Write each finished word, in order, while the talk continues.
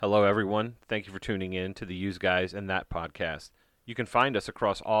Hello, everyone. Thank you for tuning in to the Use Guys and That podcast. You can find us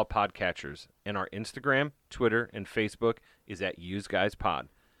across all podcatchers, and our Instagram, Twitter, and Facebook is at Use Guys Pod.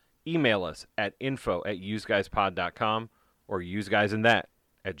 Email us at info@useguyspod.com or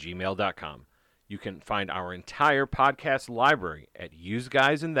useguysinThat@gmail.com. You can find our entire podcast library at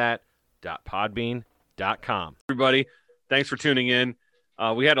useguysinThat.podbean.com. Everybody, thanks for tuning in.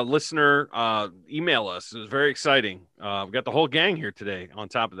 We had a listener email us. It was very exciting. We got the whole gang here today on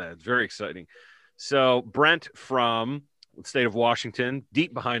top of that. It's very exciting. So Brent from the state of Washington,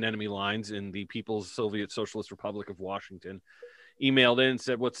 deep behind enemy lines in the People's Soviet Socialist Republic of Washington, emailed in and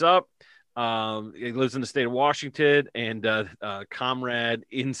said, "What's up?" He lives in the state of Washington, and comrade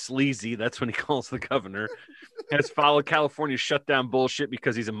in Sleazy, that's when he calls the governor, has followed California's shutdown bullshit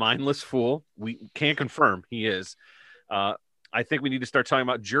because he's a mindless fool. We can't confirm he is. I think we need to start talking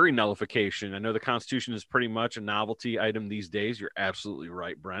about jury nullification. I know the Constitution is pretty much a novelty item these days. You're absolutely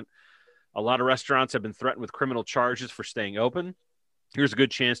right, Brent. A lot of restaurants have been threatened with criminal charges for staying open. Here's a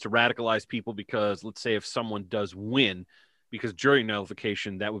good chance to radicalize people because let's say if someone does win, because jury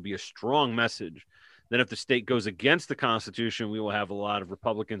nullification, that would be a strong message. Then if the state goes against the Constitution, we will have a lot of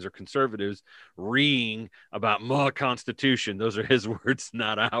Republicans or conservatives reeing about more Constitution. Those are his words,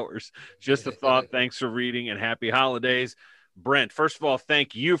 not ours. Just a thought. Thanks for reading and happy holidays. Brent, first of all,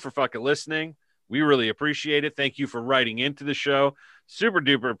 thank you for fucking listening. We really appreciate it. Thank you for writing into the show. Super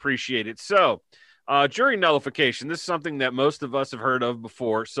duper appreciate it. So, jury nullification. This is something that most of us have heard of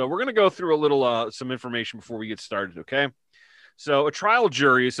before. So we're going to go through a little some information before we get started, okay? So a trial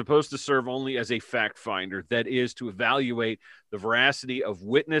jury is supposed to serve only as a fact finder, that is to evaluate the veracity of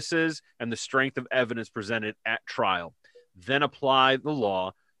witnesses and the strength of evidence presented at trial, then apply the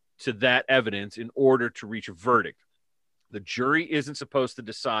law to that evidence in order to reach a verdict. The jury isn't supposed to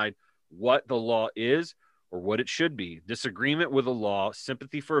decide what the law is or what it should be. Disagreement with a law,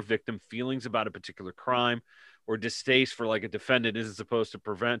 sympathy for a victim, feelings about a particular crime, or distaste for like a defendant isn't supposed to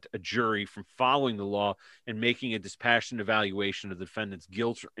prevent a jury from following the law and making a dispassionate evaluation of the defendant's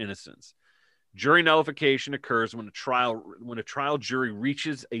guilt or innocence. Jury nullification occurs when a trial jury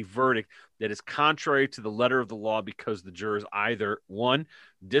reaches a verdict that is contrary to the letter of the law because the jurors either, one,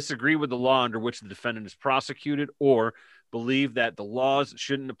 disagree with the law under which the defendant is prosecuted, or believe that the laws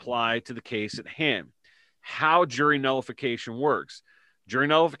shouldn't apply to the case at hand. How jury nullification works. Jury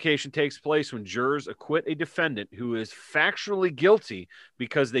nullification takes place when jurors acquit a defendant who is factually guilty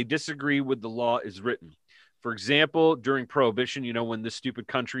because they disagree with the law as written. For example, during Prohibition, when this stupid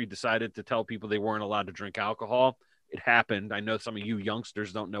country decided to tell people they weren't allowed to drink alcohol, it happened. I know some of you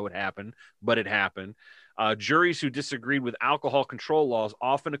youngsters don't know it happened, but it happened. Juries who disagreed with alcohol control laws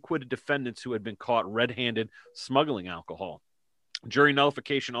often acquitted defendants who had been caught red-handed smuggling alcohol. Jury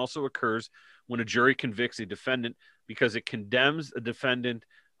nullification also occurs when a jury convicts a defendant because it condemns a defendant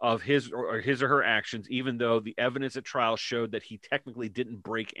of his or her actions, even though the evidence at trial showed that he technically didn't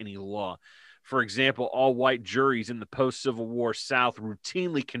break any law. For example, all white juries in the post-Civil War South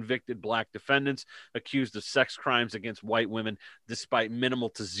routinely convicted black defendants accused of sex crimes against white women despite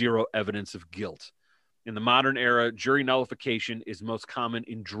minimal to zero evidence of guilt. In the modern era, jury nullification is most common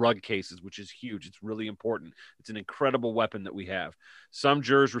in drug cases, which is huge. It's really important. It's an incredible weapon that we have. Some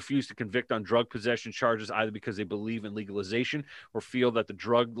jurors refuse to convict on drug possession charges either because they believe in legalization or feel that the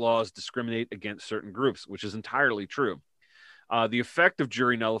drug laws discriminate against certain groups, which is entirely true. The effect of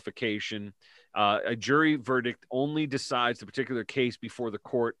jury nullification, a jury verdict only decides the particular case before the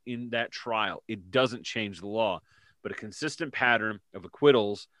court in that trial. It doesn't change the law, but a consistent pattern of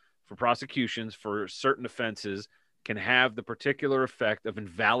acquittals for prosecutions for certain offenses can have the particular effect of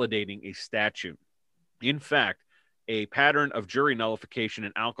invalidating a statute. In fact, a pattern of jury nullification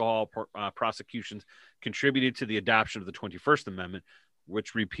in alcohol prosecutions contributed to the adoption of the 21st Amendment,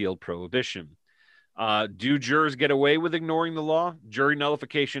 which repealed prohibition. Do jurors get away with ignoring the law? Jury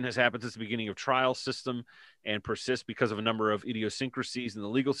nullification has happened since the beginning of trial system and persists because of a number of idiosyncrasies in the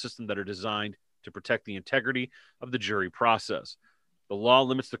legal system that are designed to protect the integrity of the jury process. The law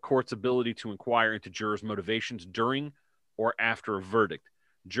limits the court's ability to inquire into jurors' motivations during or after a verdict.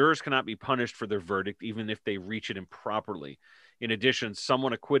 Jurors cannot be punished for their verdict, even if they reach it improperly. In addition,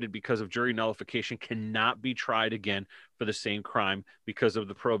 someone acquitted because of jury nullification cannot be tried again for the same crime because of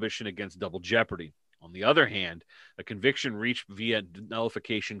the prohibition against double jeopardy. On the other hand, a conviction reached via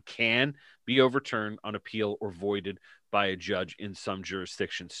nullification can be overturned on appeal or voided by a judge in some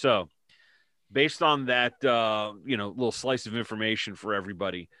jurisdictions. So, based on that, little slice of information for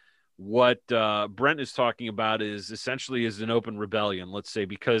everybody, what Brent is talking about is essentially is an open rebellion, let's say,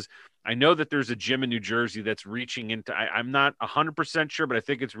 because I know that there's a gym in New Jersey that's reaching into, I'm not 100% sure, but I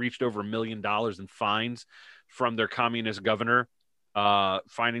think it's reached over $1 million in fines from their communist governor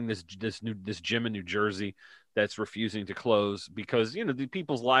finding this gym in New Jersey that's refusing to close because the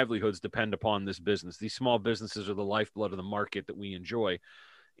people's livelihoods depend upon this business. These small businesses are the lifeblood of the market that we enjoy,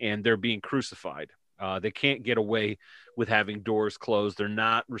 and they're being crucified. They can't get away with having doors closed. They're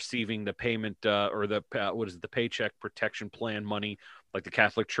not receiving the payment or the the Paycheck Protection Plan money like the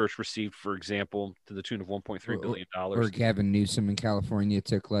Catholic Church received, for example, to the tune of $1.3 billion. Or Gavin Newsom in California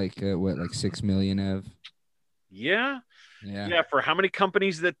took like $6 million of. Yeah. For how many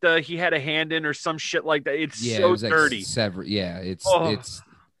companies that he had a hand in or some shit like that? It's so it was dirty.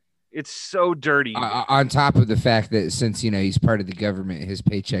 It's so dirty. On top of the fact that since he's part of the government, his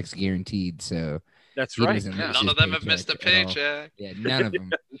paycheck's guaranteed. So that's right. None of them have missed a paycheck. Yeah, none of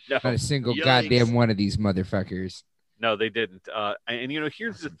them. No. Not a single goddamn one of these motherfuckers. No, they didn't. And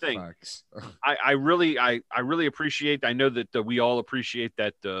here's the thing. I really appreciate. I know that we all appreciate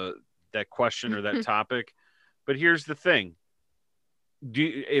that question or that topic, but here's the thing.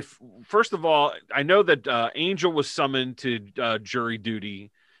 First of all, I know that Angel was summoned to jury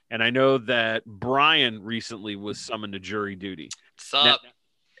duty, and I know that Brian recently was summoned to jury duty. What's up?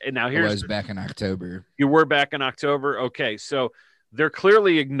 Now I was back in October. You were back in October. Okay, so they're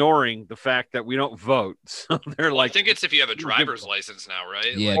clearly ignoring the fact that we don't vote. So they're like, I think it's if you have a driver's license now,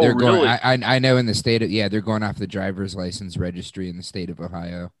 right? Yeah, they're going. Really? I know in the state of they're going off the driver's license registry in the state of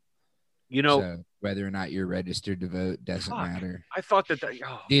Ohio. So whether or not you're registered to vote doesn't matter. I thought that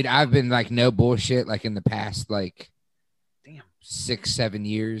dude, I've been like no bullshit. Like in the past, 6-7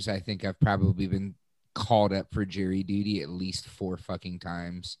 years, I think I've probably been called up for jury duty at least 4 fucking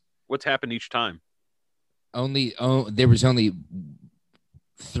times. What's happened each time? There was only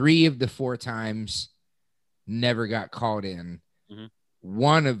 3 of the 4 times never got called in. Mm-hmm.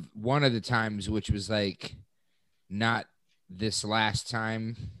 One of the times, which was like not this last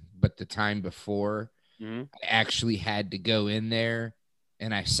time, but the time before, mm-hmm. I actually had to go in there,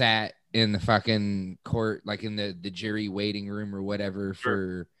 and I sat in the fucking court, like in the jury waiting room or whatever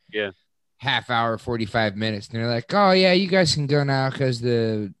for half hour, 45 minutes. And they're like, "Oh yeah, you guys can go now because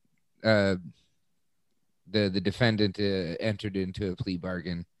the defendant entered into a plea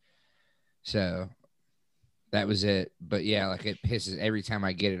bargain." So that was it. But yeah, like it pisses every time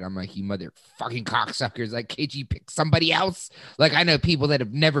I get it. I'm like, you motherfucking cocksuckers. Like, can't you pick somebody else? Like, I know people that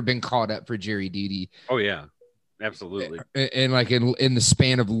have never been called up for jury duty. Oh yeah, absolutely. And like in the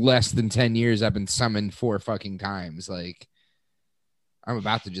span of less than 10 years, I've been summoned 4 fucking times. Like, I'm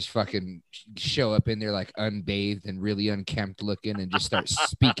about to just fucking show up in there like unbathed and really unkempt looking and just start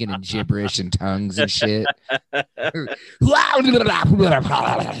speaking in gibberish and tongues and shit. But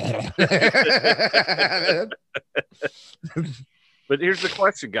here's the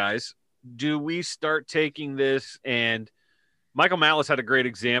question, guys. Do we start taking this? And Michael Malice had a great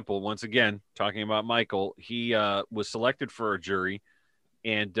example. Once again, talking about Michael, he was selected for a jury.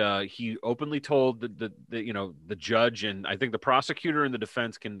 And he openly told the judge, and I think the prosecutor and the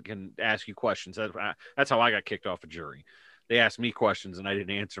defense can ask you questions. That's how I got kicked off a jury. They asked me questions, and I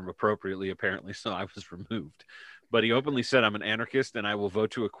didn't answer them appropriately, apparently, so I was removed. But he openly said, "I'm an anarchist, and I will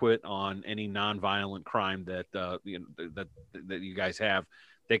vote to acquit on any nonviolent crime that that you guys have."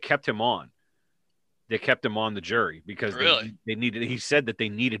 They kept him on. They kept him on the jury because they needed. He said that they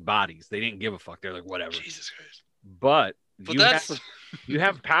needed bodies. They didn't give a fuck. They're like, whatever. Jesus Christ. But you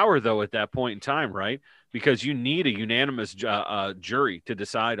have power though at that point in time, right? Because you need a unanimous jury to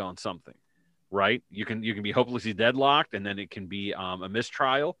decide on something, right? You can be hopelessly deadlocked, and then it can be a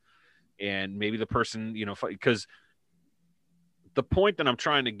mistrial, and maybe the person, because the point that I'm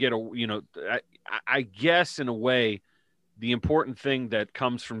trying to get, I guess in a way, the important thing that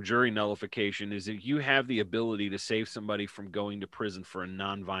comes from jury nullification is that you have the ability to save somebody from going to prison for a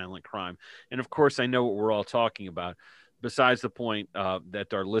nonviolent crime. And of course, I know what we're all talking about. Besides the point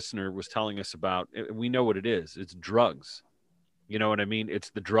that our listener was telling us about, we know what it is. It's drugs. You know what I mean? It's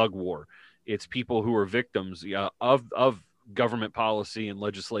the drug war. It's people who are victims of government policy and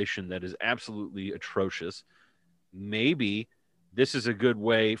legislation that is absolutely atrocious. Maybe this is a good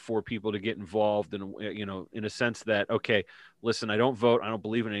way for people to get involved in a sense that, okay, listen, I don't vote. I don't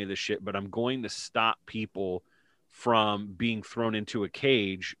believe in any of this shit, but I'm going to stop people from being thrown into a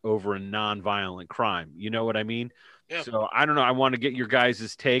cage over a nonviolent crime. You know what I mean? Yeah. So I don't know. I want to get your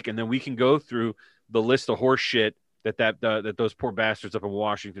guys' take, and then we can go through the list of horse shit that those poor bastards up in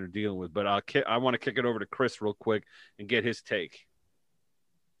Washington are dealing with. But I want to kick it over to Chris real quick and get his take.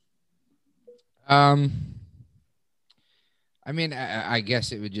 I mean, I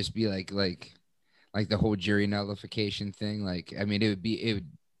guess it would just be like the whole jury nullification thing. Like, I mean, it would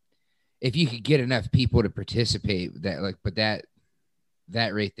if you could get enough people to participate, but that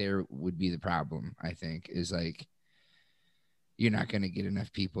right there would be the problem. I think is like, you're not going to get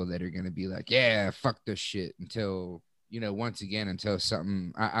enough people that are going to be like, yeah, fuck this shit until, once again, until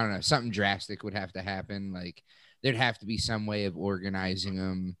something, I don't know, something drastic would have to happen. Like there'd have to be some way of organizing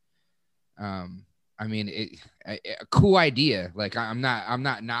them. I mean, a cool idea. Like I'm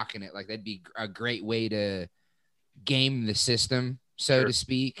not knocking it. Like that'd be a great way to game the system, so to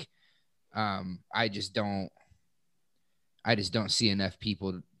speak. I just don't see enough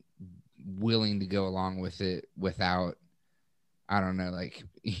people willing to go along with it without, I don't know, like,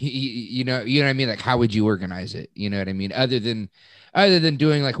 you know what I mean? Like, how would you organize it? You know what I mean? Other than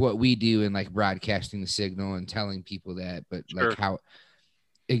doing like what we do and like broadcasting the signal and telling people that, but like how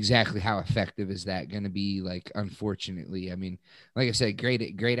effective is that going to be? Like, unfortunately, I mean, like I said,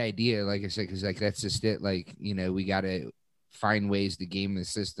 great idea. Like I said, cause like, that's just it. Like, we got to find ways to game the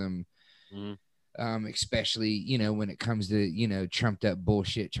system. Especially, when it comes to, trumped up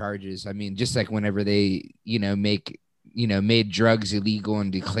bullshit charges. I mean, just like whenever they, made drugs illegal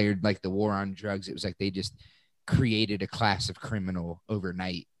and declared like the war on drugs, it was like they just created a class of criminal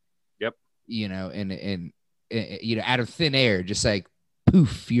overnight. Yep. And out of thin air, just like,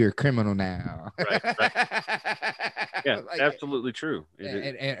 poof, you're a criminal now. Right. Yeah, like, absolutely true.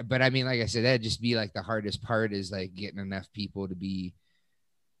 But I mean, like I said, that'd just be like the hardest part is like getting enough people to be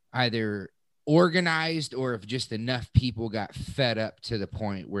either organized, or if just enough people got fed up to the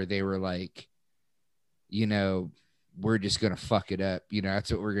point where they were like, we're just going to fuck it up. That's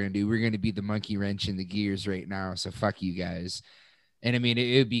what we're going to do. We're going to be the monkey wrench in the gears right now. So fuck you guys. And I mean,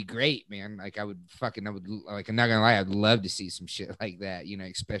 it would be great, man. Like I'm not gonna lie, I'd love to see some shit like that,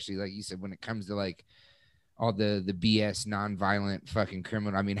 especially like you said, when it comes to like all the BS nonviolent fucking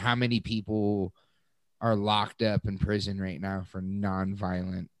criminal. I mean, how many people are locked up in prison right now for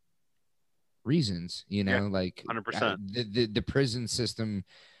nonviolent reasons? Like 100%. The prison system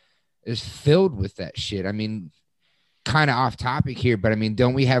is filled with that shit. I mean, kind of off topic here, but I mean,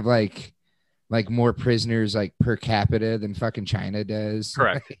 don't we have like more prisoners like per capita than fucking China does?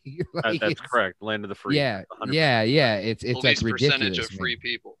 Correct. Like, that's correct. Land of the free. Yeah. 100%. Yeah. It's like ridiculous. Percentage of free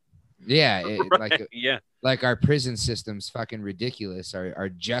people. Yeah. Right. Like our prison system's fucking ridiculous. Our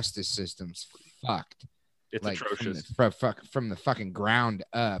justice system's fucked. It's like atrocious. From the fucking ground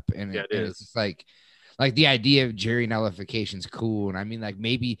up. And, it and is. it's just like the idea of jury nullification is cool. And I mean, like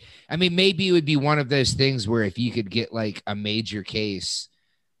maybe it would be one of those things where if you could get like a major case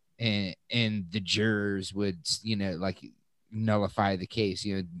and the jurors would, like nullify the case,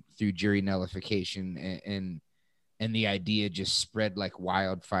 through jury nullification, and the idea just spread like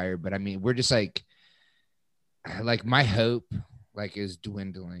wildfire. But I mean, we're just like my hope like is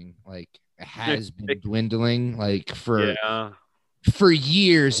dwindling. Like it has been dwindling like for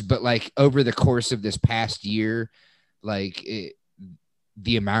years, but like over the course of this past year, like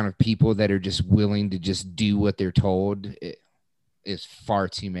the amount of people that are just willing to just do what they're told is far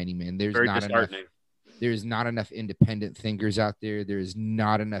too many, man. There's not enough independent thinkers out there. There's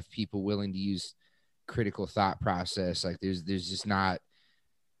not enough people willing to use critical thought process. Like there's just not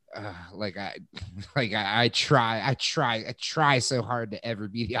I try so hard to ever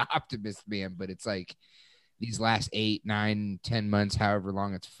be the optimist, man, but it's like these last 8, 9, 10 months, however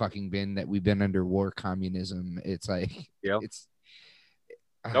long it's fucking been that we've been under war communism. It's like, it's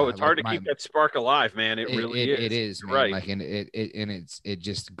hard to keep that spark alive, man. It really is. It is, man. Right. Like, and it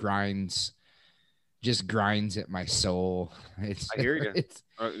just grinds at my soul. I hear you.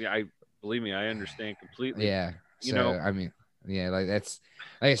 I believe me, I understand completely. Yeah. I mean, yeah, like that's,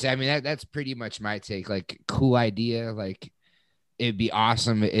 like I said, I mean, that's pretty much my take. Like, cool idea. Like, it'd be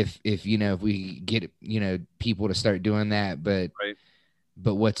awesome if if we get people to start doing that, but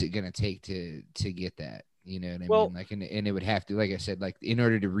what's it gonna take to get that? You know what I mean? Like, and it would have to, like I said, like in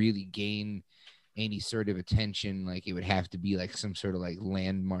order to really gain any sort of attention, like it would have to be like some sort of like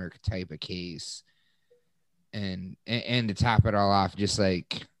landmark type of case, and to top it all off, just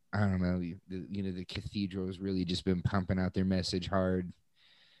like, I don't know, the cathedral has really just been pumping out their message hard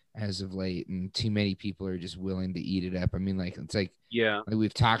as of late, and too many people are just willing to eat it up. I mean, like, it's like, like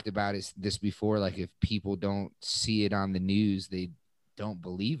we've talked about this before, like if people don't see it on the news, they don't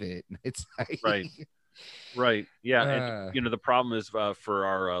believe it. It's like, right. Yeah. And the problem is for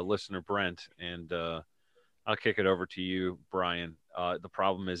our listener Brent, and I'll kick it over to you, Brian. The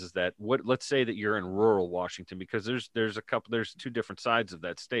problem is that let's say that you're in rural Washington, because there's two different sides of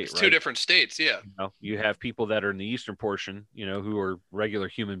that state. It's right? 2 different states. Yeah. You have people that are in the eastern portion, who are regular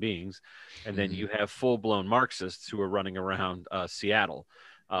human beings. And then you have full blown Marxists who are running around Seattle.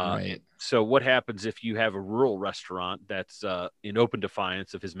 So what happens if you have a rural restaurant that's in open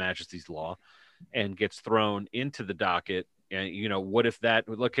defiance of His Majesty's law and gets thrown into the docket? And, what if that,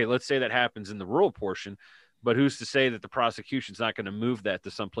 okay, let's say that happens in the rural portion. But who's to say that the prosecution's not going to move that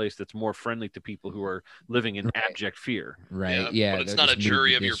to some place that's more friendly to people who are living in Right. abject fear? Right. Yeah. But it's they'll not a just move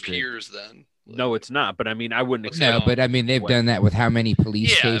jury the of your district. peers then. No, it's not. But I mean, I wouldn't expect. No, but I mean, they've done that with how many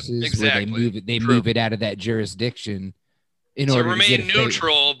police Yeah, cases exactly. where they True. move it out of that jurisdiction in to order to remain get a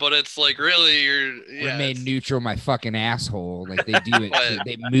neutral, but it's like really remain neutral, my fucking asshole. Like they do it, But-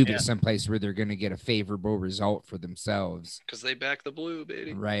 they move it someplace where they're gonna get a favorable result for themselves, because they back the blue,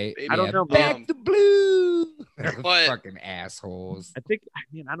 baby. right? Baby. I don't know, Back man. the blue, But- fucking assholes. I think. I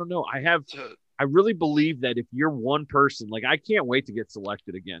mean, I don't know. To- I really believe that if you're one person, like I can't wait to get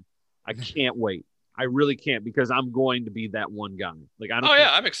selected again. I can't wait. I really can't, because I'm going to be that one guy. Like I don't. Oh think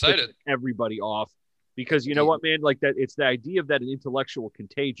yeah, I'm excited. piss everybody off, because you know what, man? Like that. It's the idea of that intellectual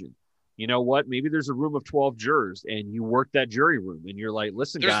contagion. You know what? Maybe there's a room of 12 jurors, and you work that jury room, and you're like,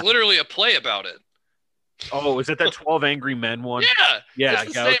 listen, There's guys. literally a play about it. Oh, is it that 12 Angry Men one? Yeah, Yeah.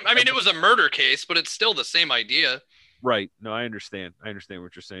 it's the same. I mean, it was a murder case, but it's still the same idea. Right. No, I understand. I understand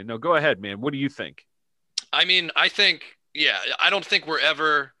what you're saying. No, go ahead, man. What do you think? I mean, I think, I don't think we're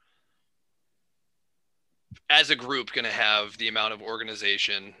ever, as a group, going to have the amount of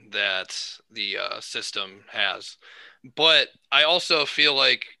organization that the system has. But I also feel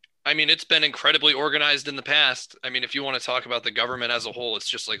like, I mean, it's been incredibly organized in the past. I mean, if you want to talk about the government as a whole, it's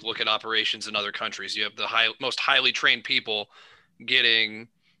just like look at operations in other countries. You have the most highly trained people getting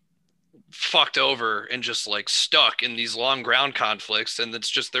fucked over and just like stuck in these long ground conflicts, and it's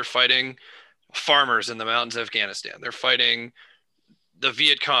just they're fighting farmers in the mountains of Afghanistan. They're fighting the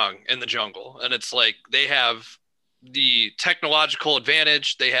Viet Cong in the jungle, and it's like they have the technological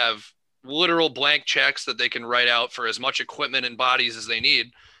advantage. They have literal blank checks that they can write out for as much equipment and bodies as they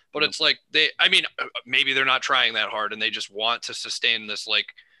need. But it's like maybe they're not trying that hard and they just want to sustain this like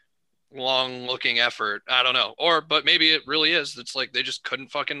long looking effort. I don't know. But maybe it really is. It's like they just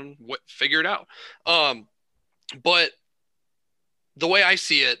couldn't fucking figure it out. But the way I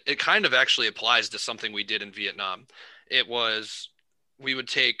see it, it kind of actually applies to something we did in Vietnam. It was, we would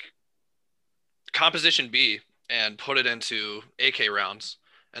take composition B and put it into AK rounds.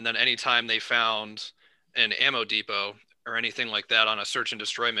 And then anytime they found an ammo depot or anything like that on a search and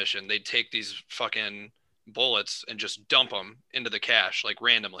destroy mission, they'd take these fucking bullets and just dump them into the cache like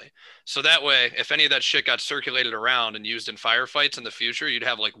randomly. So that way, if any of that shit got circulated around and used in firefights in the future, you'd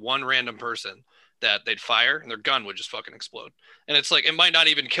have like one random person that they'd fire and their gun would just fucking explode. And it's like, it might not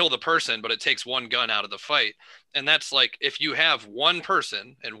even kill the person, but it takes one gun out of the fight. And that's like, if you have one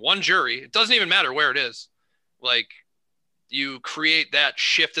person and one jury, it doesn't even matter where it is, like you create that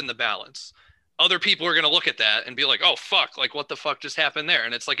shift in the balance. Other people are going to look at that and be like, oh, fuck, like what the fuck just happened there?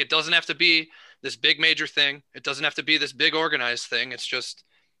 And it's like, it doesn't have to be this big major thing. It doesn't have to be this big organized thing. It's just,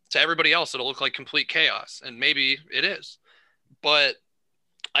 to everybody else, it'll look like complete chaos. And maybe it is. But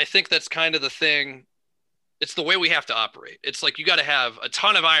I think that's kind of the thing. It's the way we have to operate. It's like, you got to have a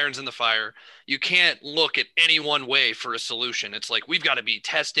ton of irons in the fire. You can't look at any one way for a solution. It's like, we've got to be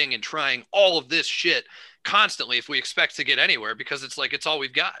testing and trying all of this shit constantly if we expect to get anywhere, because it's like, it's all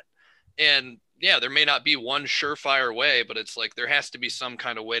we've got. And yeah, there may not be one surefire way, but it's like there has to be some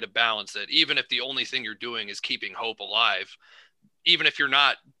kind of way to balance it. Even if the only thing you're doing is keeping hope alive, even if you're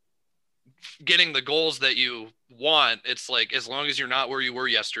not getting the goals that you want, it's like, as long as you're not where you were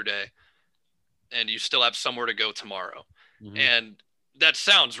yesterday and you still have somewhere to go tomorrow. Mhm. And that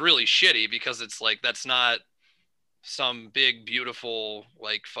sounds really shitty, because it's like, that's not some big, beautiful,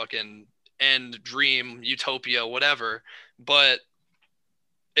 like fucking end dream, utopia, whatever, but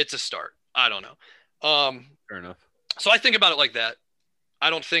it's a start. I don't know. Fair enough. So I think about it like that. I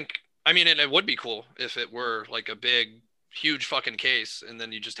don't think, I mean, it would be cool if it were like a big, huge fucking case, and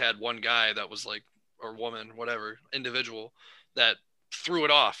then you just had one guy that was like, or woman, whatever, individual that threw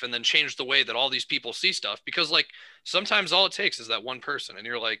it off and then changed the way that all these people see stuff. Because like, sometimes all it takes is that one person, and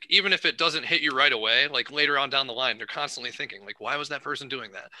you're like, even if it doesn't hit you right away, like later on down the line, they're constantly thinking like, why was that person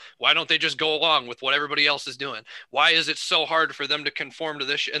doing that? Why don't they just go along with what everybody else is doing? Why is it so hard for them to conform to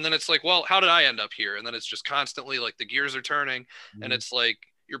this? And then it's like, well, how did I end up here? And then it's just constantly like the gears are turning, and it's like,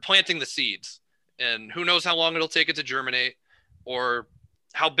 you're planting the seeds, and who knows how long it'll take it to germinate or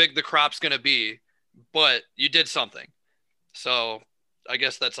how big the crop's going to be, but you did something. So I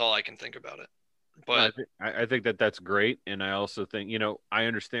guess that's all I can think about it. But I think that that's great. And I also think, you know, I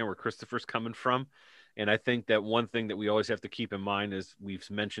understand where Christopher's coming from. And I think that one thing that we always have to keep in mind is, we've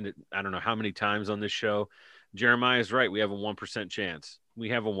mentioned it, I don't know how many times on this show, Jeremiah is right. We have a 1% chance. We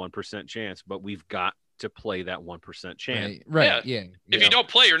have a 1% chance, but we've got to play that 1% chance. Right. Yeah. if you don't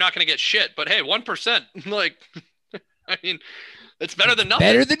play, you're not going to get shit. But hey, 1%, like, I mean, it's better than nothing.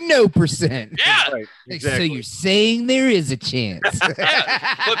 Better than no percent. Yeah. Right. So Exactly. you're saying there is a chance.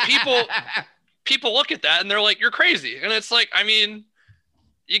 Yeah, but people look at that and they're like, you're crazy. And it's like, I mean,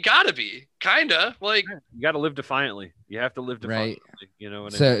 you gotta be kinda like, You got to live defiantly. You have to live Right. defiantly. You know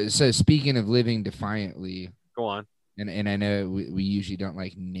what I mean? So speaking of living defiantly, Go on. and I know we usually don't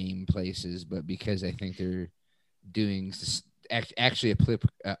like name places, but because I think they're doing actually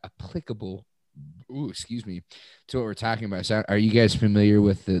applicable. Ooh, excuse me, to what we're talking about. So, are you guys familiar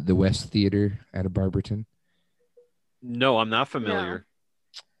with the West Theater out of Barberton? No, I'm not familiar.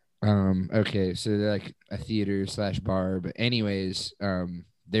 Okay, so they're like a theater / bar, but anyways,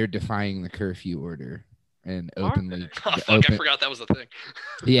 they're defying the curfew order and openly. oh fuck, I forgot that was a thing.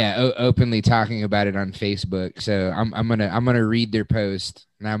 Yeah, openly talking about it on Facebook. So I'm gonna read their post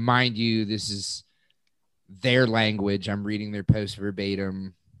now. Mind you, this is their language. I'm reading their post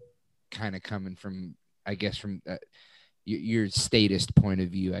verbatim, kind of coming from, I guess, from your statist point of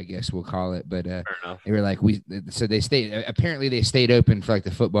view, I guess we'll call it. But Fair enough. they were like, they stayed. Apparently, they stayed open for like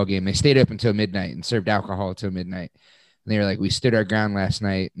the football game. They stayed open until midnight and served alcohol until midnight. And they were like, we stood our ground last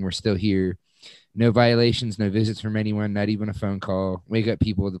night, and we're still here. No violations, no visits from anyone, not even a phone call. Wake up,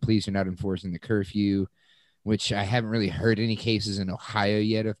 people. The police are not enforcing the curfew, which I haven't really heard any cases in Ohio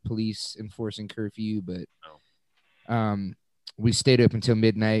yet of police enforcing curfew, but we stayed up until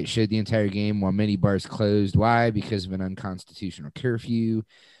midnight, showed the entire game while many bars closed. Why? Because of an unconstitutional curfew.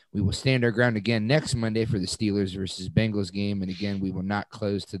 We will stand our ground again next Monday for the Steelers versus Bengals game. And again, we will not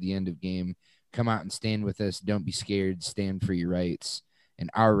close to the end of game. Come out and stand with us. Don't be scared. Stand for your rights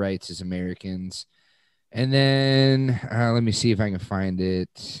and our rights as Americans. And then let me see if I can find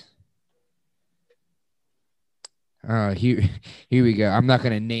it. Here we go. I'm not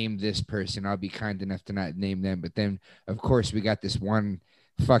going to name this person. I'll be kind enough to not name them. But then, of course, we got this one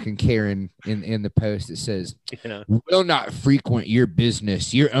fucking Karen in the post that says, will not frequent your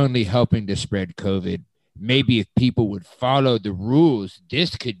business. You're only helping to spread COVID. Maybe if people would follow the rules,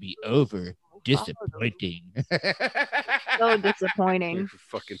 this could be over. Disappointing. So disappointing.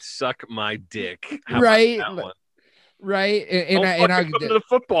 Fucking suck my dick. Right. Right. And I come to the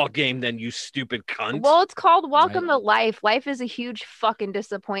football game then, you stupid cunt. Well, it's called Welcome to Life. Life is a huge fucking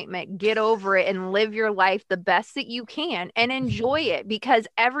disappointment. Get over it and live your life the best that you can and enjoy it because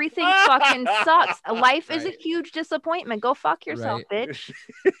everything fucking sucks. Life is a huge disappointment. Go fuck yourself, bitch.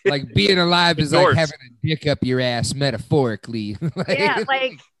 Like being alive is like having a dick up your ass metaphorically.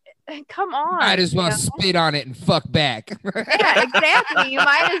 Come on. Might as well spit on it and fuck back. Yeah, exactly. You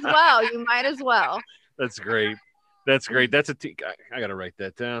might as well. That's great. That's great. That's a I gotta write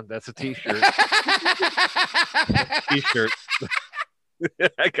that down. That's a t-shirt. T-shirt.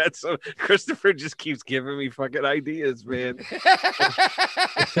 I got some. Christopher just keeps giving me fucking ideas, man.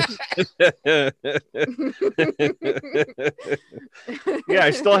 Yeah, I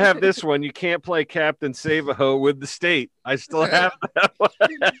still have this one. You can't play Captain Save-A-Ho with the state. I still have that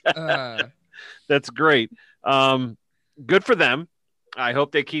one. That's great. Good for them. I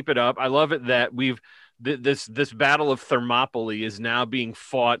hope they keep it up. I love it that this battle of Thermopylae is now being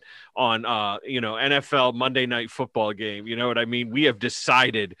fought on NFL Monday Night Football game. You know what I mean? We have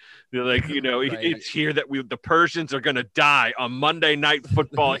decided right. It's here that the Persians are going to die on Monday Night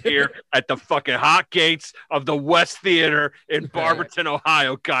Football here at the fucking hot gates of the West Theater in Barberton,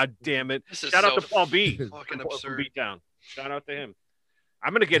 Ohio. God damn it. Shout out to Paul B. Fucking absurd. Shout out to him.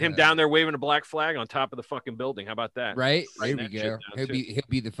 I'm gonna get him down there waving a black flag on top of the fucking building. How about that? Right? There we go. He'll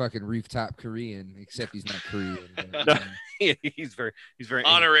be the fucking rooftop Korean, except he's not Korean. No, he's very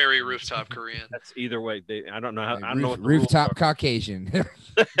honorary rooftop Korean. That's either way. I don't know how. I don't know what the rooftop Caucasian.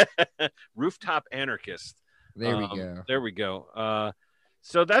 Rooftop anarchist. There we go. There we go.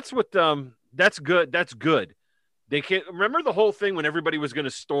 So that's what that's good. That's good. They can't remember the whole thing when everybody was going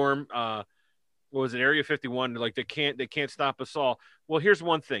to storm. What was it, Area 51? Like they can't stop us all. Well, here's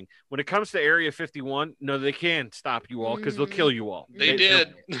one thing: when it comes to Area 51, no, they can stop you all because they'll kill you all. They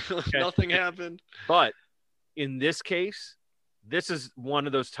did. Okay. Nothing happened. But in this case, this is one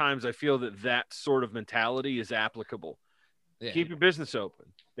of those times I feel that sort of mentality is applicable. Yeah. Keep your business open.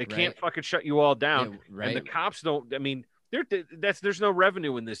 They can't fucking shut you all down. Yeah, and the cops don't. I mean, there's no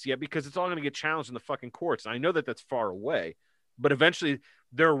revenue in this yet because it's all going to get challenged in the fucking courts. And I know that that's far away, but eventually.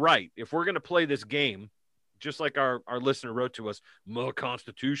 They're right. If we're going to play this game, just like our listener wrote to us, "More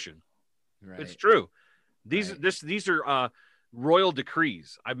Constitution." Right. It's true. These are royal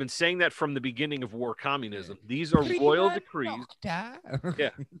decrees. I've been saying that from the beginning of war communism. These are royal decrees. Yeah.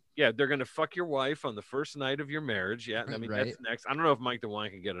 They're going to fuck your wife on the first night of your marriage. Yeah. I mean, that's next. I don't know if Mike DeWine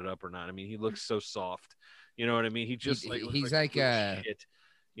can get it up or not. I mean, he looks so soft. You know what I mean? He just he's like shit.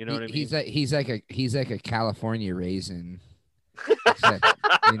 You know what I mean? He's like a California raisin.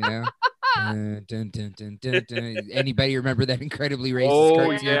 Dun, dun, dun, dun, dun, dun. Anybody remember that incredibly racist Oh,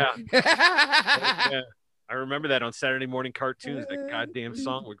 cartoon? yeah. Yeah. I remember that on Saturday morning cartoons. That goddamn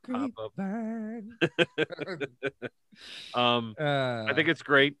song would pop up. I think it's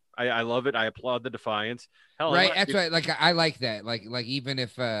great. I love it. I applaud the defiance. Hell, Right, that's right. Like I like that. Like even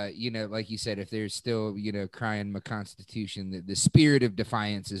if like you said, if there's still crying my constitution, the spirit of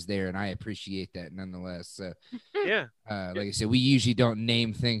defiance is there, and I appreciate that nonetheless. So yeah. Like I said, we usually don't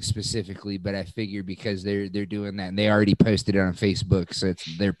name things specifically, but I figure because they're doing that and they already posted it on Facebook, so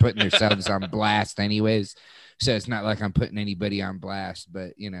they're putting themselves on blast anyways. So it's not like I'm putting anybody on blast,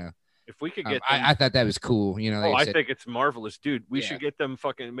 but if we could get I thought that was cool. Like I think it's marvelous, dude. We Yeah. should get them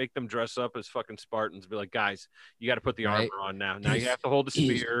make them dress up as fucking Spartans. Be like, guys, you got to put the Right. armor on now. Now This you have to hold a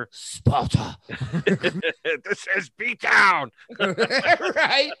spear. Sparta. This is beat down.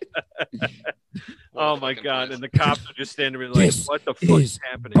 Right. Oh my god! And the cops are just standing there like, This "What the fuck is is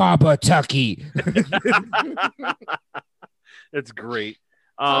happening?" Baba Tucky. It's great.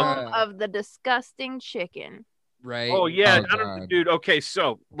 Home of the disgusting chicken. Right. Oh yeah, God. dude. Okay,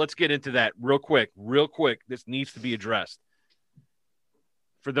 so let's get into that real quick. This needs to be addressed.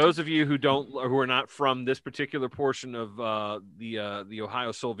 For those of you who are not from this particular portion of the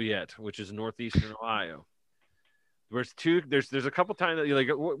Ohio Soviet, which is northeastern Ohio, there's a couple times that you're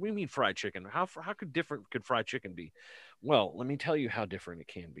like, what do you mean fried chicken? How different could fried chicken be? Well, let me tell you how different it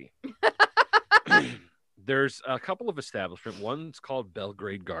can be. There's a couple of establishments. One's called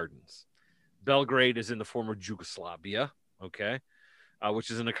Belgrade Gardens. Belgrade is in the former Yugoslavia, okay, which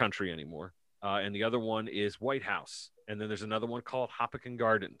isn't a country anymore. And the other one is White House. And then there's another one called Hoppekin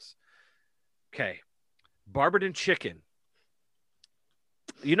Gardens. Okay. Barberton chicken.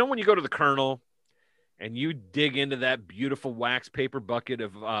 You know when you go to the Colonel and you dig into that beautiful wax paper bucket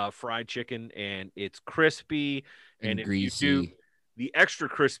of fried chicken and it's crispy and if greasy. you do the extra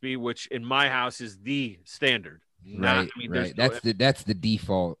crispy, which in my house is the standard. Right. Right. That's the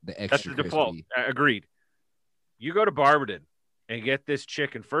default. The extra. That's the default. Agreed. You go to Barberton and get this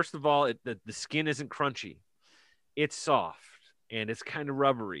chicken. First of all, the skin isn't crunchy. It's soft and it's kind of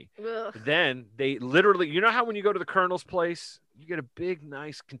rubbery. Ugh. Then they literally, you know how when you go to the Colonel's place, you get a big,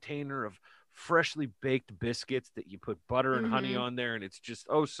 nice container of freshly baked biscuits that you put butter and honey on there, and it's just,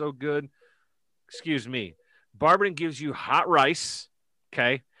 oh, so good. Excuse me. Barberton gives you hot rice.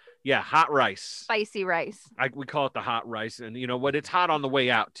 Okay. Yeah, hot rice. Spicy rice. We call it the hot rice. And you know what? It's hot on the way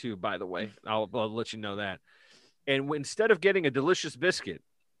out, too, by the way. I'll let you know that. And instead of getting a delicious biscuit,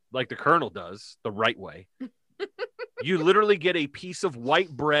 like the Colonel does, the right way, you literally get a piece of white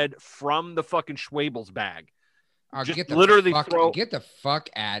bread from the fucking Schwabel's bag. Just get the fuck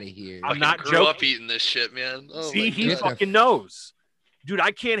out of here. I'm not grew joking. up eating this shit, man. Oh, see, he fucking knows. Dude,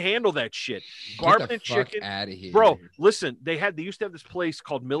 I can't handle that shit. Barberton chicken. Out of here. Bro, listen, they used to have this place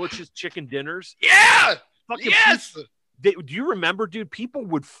called Millich's Chicken Dinners. Yeah. Fucking Yes. do you remember, dude? People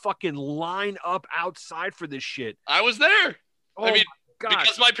would fucking line up outside for this shit. I was there. Oh, I mean, God.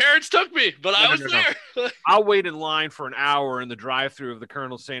 because my parents took me, but I was there. I'll wait in line for an hour in the drive-thru of the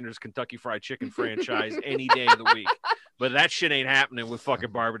Colonel Sanders Kentucky Fried Chicken franchise any day of the week. But that shit ain't happening with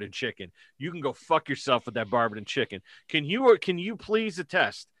fucking Barberton chicken. You can go fuck yourself with that Barberton chicken. Can you please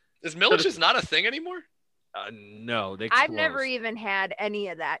attest? Is Millich's not a thing anymore? No, they. I've closed. never even had any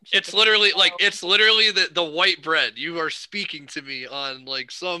of that. Chicken. It's literally the white bread. You are speaking to me on like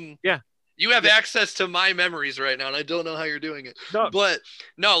some. Yeah. You have access to my memories right now, and I don't know how you're doing it. No. But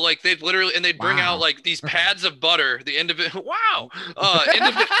no, like they'd literally, and they'd bring Wow. out like these pads of butter.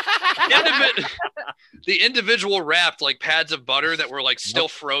 The individual wrapped like pads of butter that were like still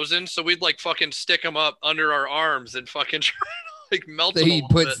frozen. So we'd like fucking stick them up under our arms and fucking try to like melt So them. he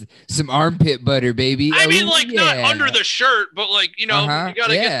puts some armpit butter, baby. I mean, Oh, like not yeah. under the shirt, but like you know, you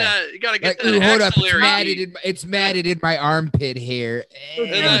gotta get that. You gotta get Like, that. ooh, hold up, axillary. it's matted in my armpit hair.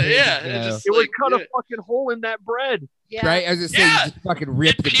 And, There you yeah, go. it just It would like, cut a fucking hole in that bread. Yeah. Right? I was gonna say, Yeah. you just fucking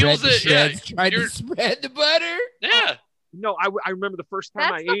rip It the bread peels to it, yeah. shreds, trying to You're- spread the butter. yeah. No, I remember the first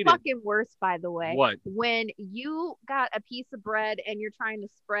time That's I the ate it. fucking worst, by the way. What? When you got a piece of bread and you're trying to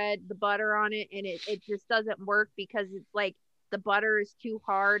spread the butter on it and it just doesn't work because it's like the butter is too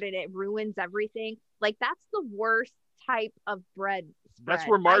hard and it ruins everything. Like that's the worst type of bread spread. That's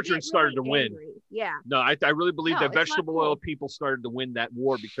where margarine I get started to win. angry. Yeah. No, I really believe No, that it's not vegetable cool. oil people started to win that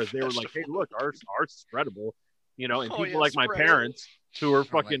war because they were like, hey, look, ours is spreadable. You know, and Oh, people yeah, like my spreadable. parents who are I don't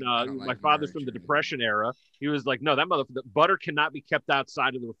fucking, like my father's from the margarine. Depression era. He was like, no, the butter cannot be kept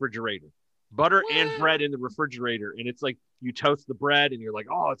outside of the refrigerator. Butter and What? bread in the refrigerator. And it's like you toast the bread and you're like,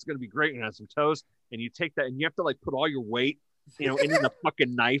 oh, it's going to be great. And have some toast. And you take that and you have to like put all your weight and in the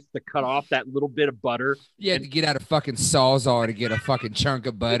fucking knife to cut off that little bit of butter. You had to get out a fucking Sawzall to get a fucking chunk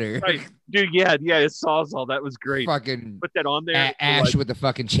of butter. Right. Dude, yeah, it's Sawzall. That was great. Fucking put that on there. Ash with the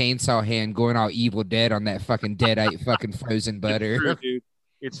fucking chainsaw hand going all Evil Dead on that fucking deadite fucking frozen butter. It's true, dude.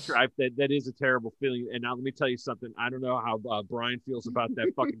 It's true. That is a terrible feeling. And now let me tell you something. I don't know how Brian feels about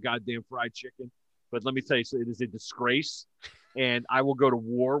that fucking goddamn fried chicken, but let me tell you, so it is a disgrace. And I will go to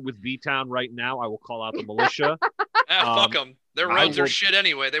war with B-Town right now. I will call out the militia. Fuck them. Their roads are shit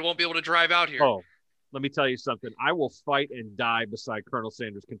anyway. They won't be able to drive out here. Oh, let me tell you something. I will fight and die beside Colonel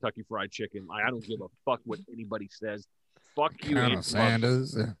Sanders' Kentucky Fried Chicken. I don't give a fuck what anybody says. Fuck you, Colonel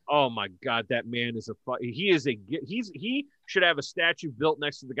Sanders. Oh my God, that man is he should have a statue built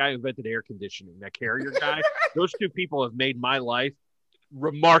next to the guy who invented air conditioning. That Carrier guy. Those two people have made my life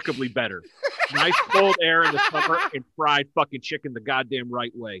remarkably better. Nice cold air in the summer and fried fucking chicken the goddamn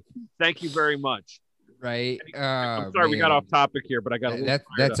right way. Thank you very much. Right. I'm sorry we got off topic here, but I got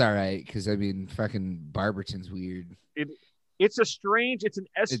that's all right, because I mean fucking Barberton's weird. It's an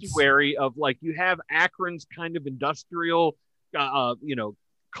estuary of like, you have Akron's kind of industrial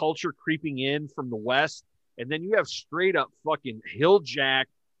culture creeping in from the west, and then you have straight up fucking Hilljack,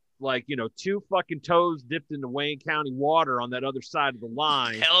 like, two fucking toes dipped into Wayne County water on that other side of the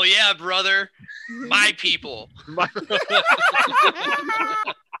line. Hell yeah, brother. My people.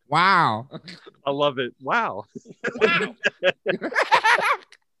 Wow. I love it. Wow. Wow.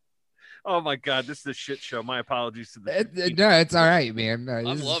 Oh my God, this is a shit show. My apologies to the no, it's all right, man.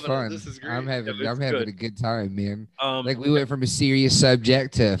 I'm loving fun. it. This is great. I'm having good. a good time, man. Like we went from a serious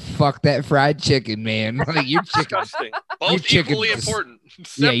subject to fuck that fried chicken, man. Like your chicken, disgusting. Both equally important.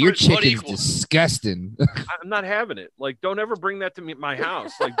 Yeah, your Separate, but chicken's equal. disgusting. I'm not having it. Like, don't ever bring that to me, my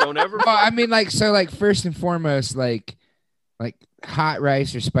house. Like, don't ever. Well, I mean, like, so, like, first and foremost, like hot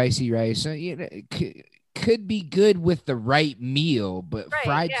rice or spicy rice, could be good with the right meal, but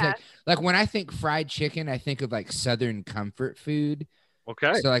fried chicken, like when I think fried chicken, I think of like Southern comfort food.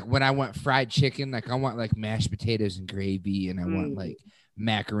 Okay. So like when I want fried chicken, like I want like mashed potatoes and gravy, and I want like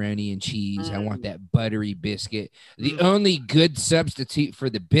macaroni and cheese. I want that buttery biscuit. The only good substitute for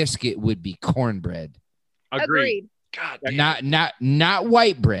the biscuit would be cornbread. Agreed. God damn. Not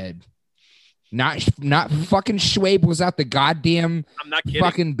white bread. Not fucking Schwabels out the goddamn I'm not kidding.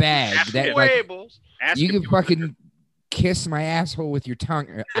 fucking bag. That like, you can fucking kiss my asshole with your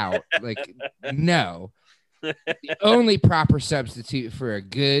tongue out. Like, no. The only proper substitute for a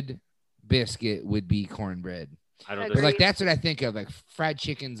good biscuit would be cornbread. I don't But like that's what I think of. Like fried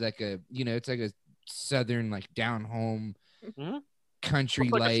chicken's like a, it's like a Southern, like down home country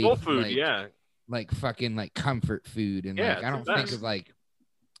like soul food, like fucking like comfort food. And like I don't think of like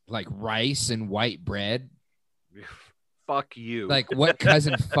rice and white bread. Fuck you. Like what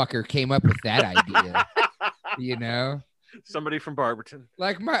cousin fucker came up with that idea? Somebody from Barberton.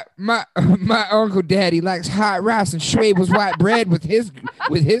 Like my Uncle Daddy likes hot rice and Schwabel's white bread with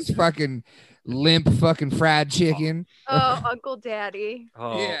his fucking limp fucking fried chicken. Oh, Uncle Daddy.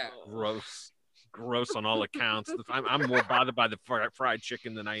 Oh, yeah. Gross on all accounts. I'm more bothered by the fried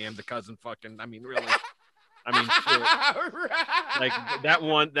chicken than I am the cousin fucking. I mean, really. I mean, like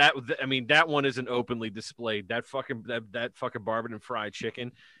that one isn't openly displayed. That fucking Barberton fried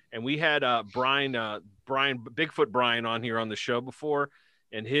chicken. And we had Brian Bigfoot Brian on here on the show before,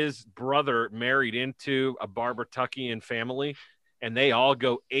 and his brother married into a Barbertuckian family, and they all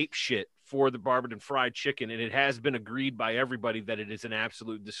go ape shit for the Barberton fried chicken. And it has been agreed by everybody that it is an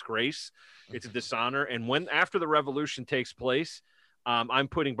absolute disgrace. It's a dishonor. And after the revolution takes place, I'm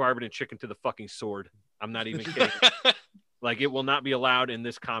putting Barberton chicken to the fucking sword. I'm not even kidding. Like, it will not be allowed in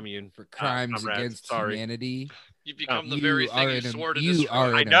this commune for crimes against humanity. You become the very thing you swore to destroy. You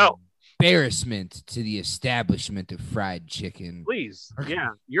are an embarrassment to the establishment of fried chicken. Please, yeah,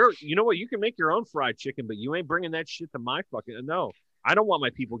 you know what? You can make your own fried chicken, but you ain't bringing that shit to my fucking. No, I don't want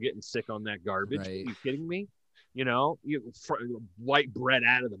my people getting sick on that garbage. Right. Are you kidding me? White bread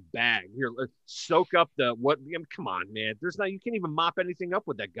out of the bag. Here, soak up come on, man. You can't even mop anything up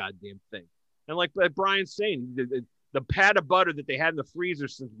with that goddamn thing. And like Brian's saying, the pat of butter that they had in the freezer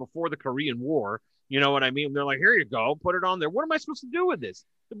since before the Korean War, you know what I mean? They're like, here you go, put it on there. What am I supposed to do with this?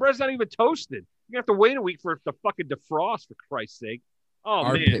 The bread's not even toasted. You have to wait a week for it to fucking defrost, for Christ's sake. Oh,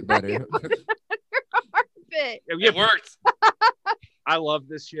 armpit man. Butter. Armpit. It worked. I love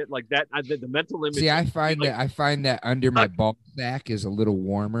this shit like that. The mental image. See, I find that under my ball sack is a little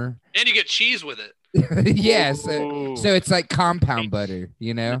warmer. And you get cheese with it. Yeah, so it's like compound butter,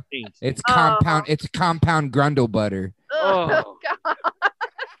 It's compound. It's compound grundle butter. Oh, God.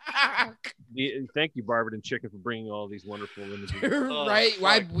 Thank you, Barberton Chicken, for bringing all these wonderful images. Right? fuck.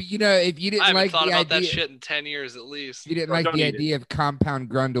 Why? You know, if you I didn't haven't like thought the about that idea, shit in 10 years at least. if you didn't Or like don't the eat it. idea of compound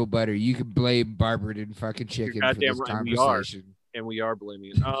grundle butter, you can blame Barberton fucking Chicken for goddamn this right, we are. conversation. And we are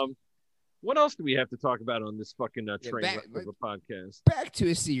blaming it. What else do we have to talk about on this fucking train back- wreck of a podcast? Back to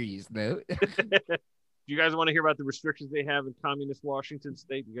a serious note. Do you guys want to hear about the restrictions they have in communist Washington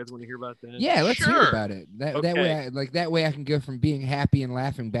State? Do you guys want to hear about that? Yeah, let's hear Sure. about it. That Okay. way I can go from being happy and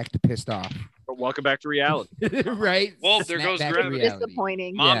laughing back to pissed off. But welcome back to reality. Right? Well, there Snap goes back to gravity. reality.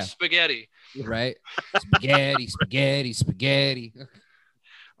 Disappointing. Mom Yeah. spaghetti. Right? Spaghetti.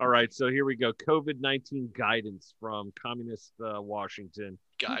 All right, so here we go. COVID-19 guidance from communist Washington.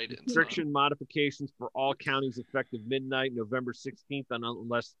 Guidance. Restriction modifications for all counties effective midnight, November 16th,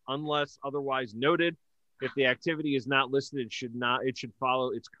 unless otherwise noted. If the activity is not listed, it should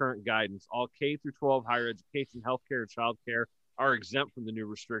follow its current guidance. All K through 12 higher education, healthcare, and childcare are exempt from the new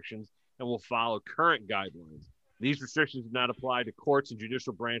restrictions and will follow current guidelines. These restrictions do not apply to courts and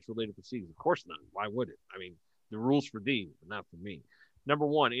judicial branch related proceedings. Of course not. Why would it? I mean, the rules for these, but not for me. Number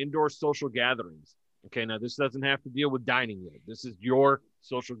one, indoor social gatherings. Okay, now this doesn't have to deal with dining yet. This is your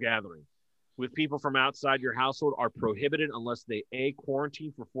social gathering. With people from outside your household are prohibited unless they A,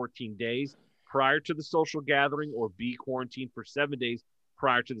 quarantine for 14 days prior to the social gathering, or B, quarantine for 7 days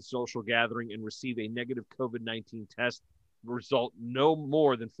prior to the social gathering and receive a negative COVID-19 test result no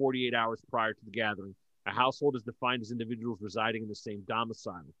more than 48 hours prior to the gathering. A household is defined as individuals residing in the same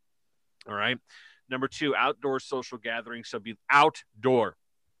domicile. All right. Number two, outdoor social gatherings shall be outdoor,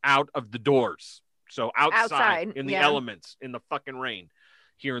 out of the doors. So outside in the yeah. elements, in the fucking rain,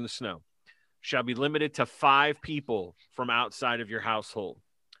 here in the snow, shall be limited to 5 people from outside of your household.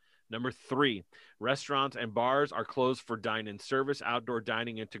 Number three, restaurants and bars are closed for dine-in service. Outdoor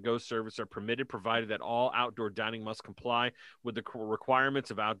dining and to-go service are permitted, provided that all outdoor dining must comply with the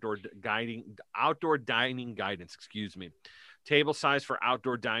requirements of outdoor dining guidance. Table size for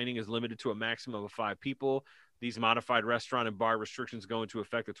outdoor dining is limited to a maximum of 5 people. These modified restaurant and bar restrictions go into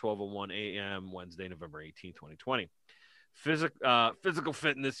effect at 12:01 a.m. Wednesday, November 18, 2020. Physical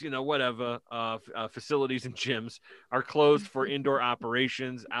fitness, whatever, facilities and gyms are closed for indoor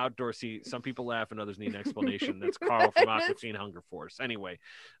operations. Outdoor, see, some people laugh and others need an explanation. That's Carl from Aquafina Hunger Force. Anyway,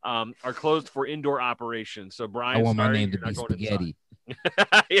 are closed for indoor operations. So Brian, I want my sorry, name to you're not be going spaghetti. inside.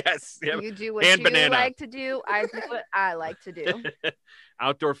 Yes. Yep. You do what And you banana. like to do. I do what I like to do.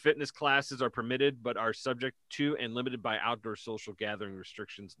 Outdoor fitness classes are permitted, but are subject to and limited by outdoor social gathering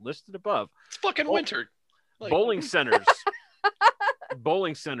restrictions listed above. It's fucking winter. Like, Bowling centers.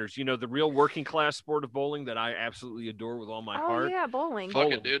 Bowling centers, the real working class sport of bowling that I absolutely adore with all my Oh heart. yeah, bowling.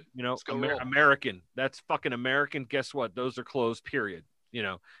 Fuck it, dude. Let's go roll. American. That's fucking American. Guess what? Those are closed, period.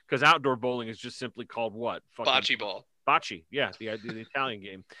 Because outdoor bowling is just simply called what? Fucking Bocce ball. Bocce, yeah, the Italian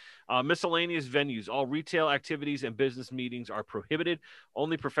game. Miscellaneous venues. All retail activities and business meetings are prohibited.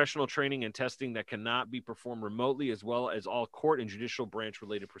 Only professional training and testing that cannot be performed remotely, as well as all court and judicial branch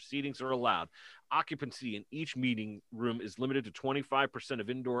related proceedings, are allowed. Occupancy in each meeting room is limited to 25% of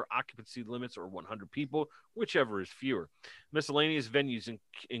indoor occupancy limits, or 100 people, whichever is fewer. Miscellaneous venues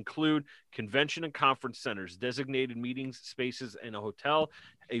include convention and conference centers, designated meeting spaces in a hotel,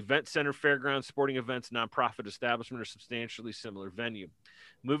 event center, fairgrounds, sporting events, nonprofit establishment, or substantially similar venue.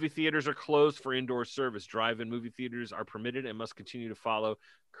 Movie theaters are closed for indoor service. Drive-in movie theaters are permitted and must continue to follow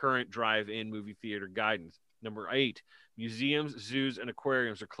current drive-in movie theater guidance. Number 8, museums, zoos, and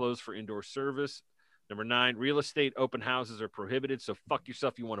aquariums are closed for indoor service. Number 9, real estate open houses are prohibited. So fuck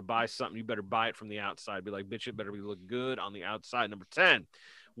yourself. You want to buy something, you better buy it from the outside. Be like, bitch, it better be look good on the outside. Number 10,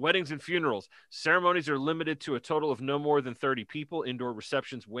 weddings and funerals. Ceremonies are limited to a total of no more than 30 people. Indoor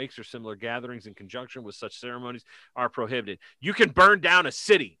receptions, wakes, or similar gatherings in conjunction with such ceremonies are prohibited. You can burn down a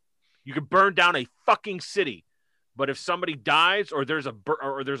city. You can burn down a fucking city. But if somebody dies or there's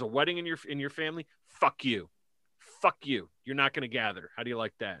a wedding in your family, fuck you. Fuck you. You're not going to gather. How do you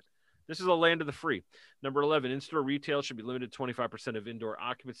like that? This is a land of the free. Number 11, in-store retail should be limited to 25% of indoor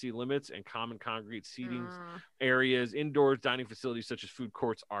occupancy limits, and common congregate seating areas, indoors dining facilities such as food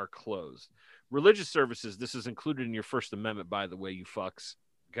courts are closed. Religious services, this is included in your First Amendment, by the way, you fucks.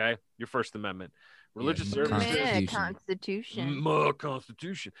 Okay? Your First Amendment. Religious services. Constitution.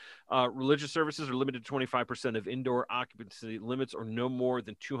 Constitution. Religious services are limited to 25% of indoor occupancy limits, or no more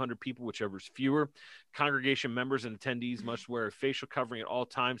than 200 people, whichever is fewer. Congregation members and attendees must wear a facial covering at all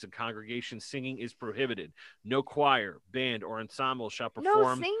times, and congregation singing is prohibited. No choir, band, or ensemble shall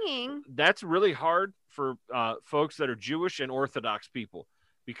perform. No singing. That's really hard for folks that are Jewish and Orthodox people,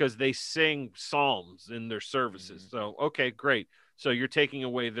 because they sing psalms in their services. So, okay, great. So you're taking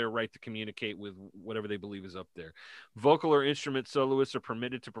away their right to communicate with whatever they believe is up there. Vocal or instrument soloists are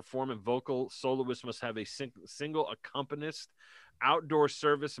permitted to perform, and vocal soloists must have a single accompanist. Outdoor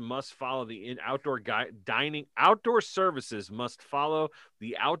service must follow the outdoor dining. Outdoor services must follow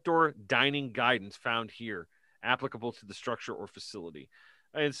the outdoor dining guidance found here, applicable to the structure or facility,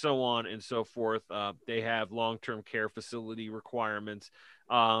 and so on and so forth. They have long-term care facility requirements.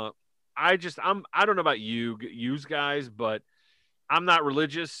 I don't know about you guys, but I'm not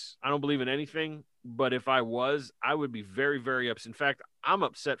religious. I don't believe in anything. But if I was, I would be very, very upset. In fact, I'm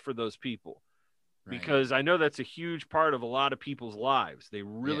upset for those people because I know that's a huge part of a lot of people's lives. They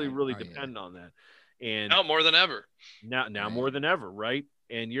really, really depend on that. And now more than ever. Now more than ever, right?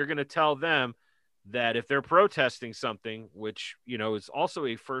 And you're going to tell them that if they're protesting something, which, is also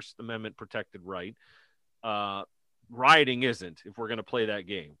a First Amendment protected right, rioting isn't, if we're going to play that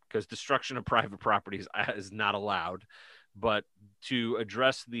game, because destruction of private property is not allowed. But to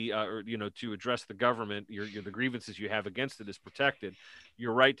address the government, the grievances you have against it is protected.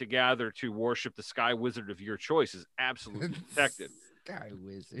 Your right to gather to worship the sky wizard of your choice is absolutely protected. Sky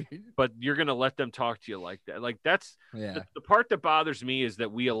wizard. But you're gonna let them talk to you like that? Like that's the part that bothers me, is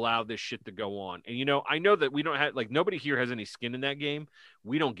that we allow this shit to go on. And I know that we don't have, like, nobody here has any skin in that game.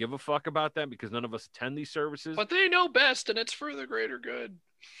 We don't give a fuck about that because none of us attend these services. But they know best, and it's for the greater good.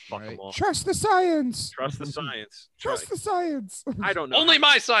 Fuck them all. Trust the science. Trust the science. Trust the science. I don't know. Only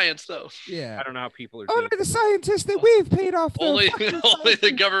my science, though. Yeah. I don't know how people are only doing the scientists that we've paid off. Only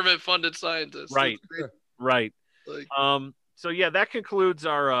the government-funded scientists. Right. Right. Like, so yeah, that concludes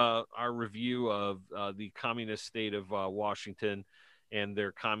our review of the communist state of Washington and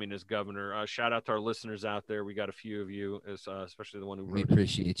their communist governor. Shout out to our listeners out there. We got a few of you, especially the one who wrote. We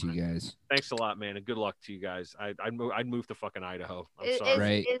appreciate you guys. Thanks a lot, man, and good luck to you guys. I'd move to fucking Idaho. I'm sorry.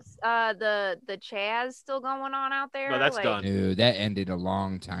 Right. Is the Chaz still going on out there? No, that's done. No, that ended a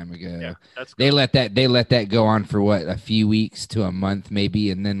long time ago. Yeah, that's they gone. let that go on for what, a few weeks to a month maybe,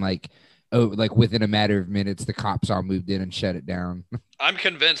 and then like within a matter of minutes, the cops all moved in and shut it down. I'm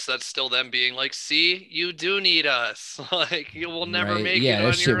convinced that's still them being like, see, you do need us. Like, you will never make it on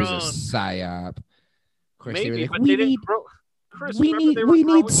that shit your was own. a psyop. Of course, Maybe, they were like, but we they didn't need, grow. Chris, we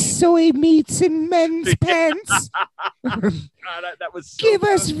need soy meats in men's pants. God, that was so Give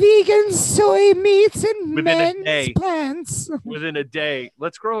us vegan soy meats in Within a men's day. pants. within a day.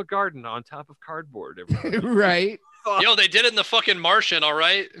 Let's grow a garden on top of cardboard. Everybody. Right. Yo, they did it in the fucking Martian, all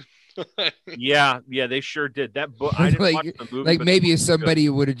right? Yeah, they sure did. That book, I didn't watch the movie. Like but maybe the if book was somebody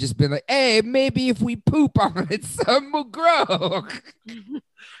would have just been like, hey, maybe if we poop on it, some will grow. good.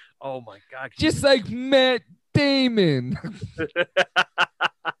 Oh my God! Just like Matt Damon.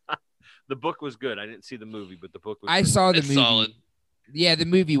 The book was good. I didn't see the movie, but the book was. I good. saw the It's movie. solid. Yeah, the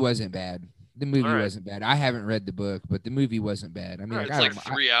movie wasn't bad. The movie All right. wasn't bad. I haven't read the book, but the movie wasn't bad. I mean, All right, like, It's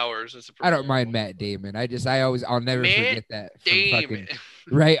like 3 hours. It's a I don't mind Matt Damon. I'll never Matt forget that. From Damon. fucking,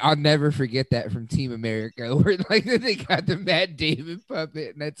 right, I'll never forget that from Team America, where like they got the Matt Damon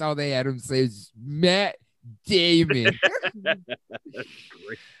puppet, and that's all they had him say is Matt Damon.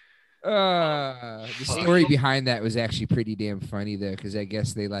 Great. The story behind that was actually pretty damn funny though, because I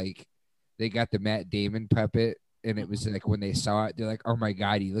guess they got the Matt Damon puppet, and it was like when they saw it, they're like, "Oh my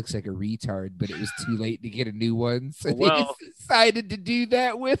God, he looks like a retard!" But it was too late to get a new one, so they just decided to do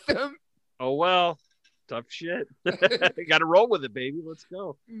that with him. Oh well, tough shit. Got to roll with it, baby. Let's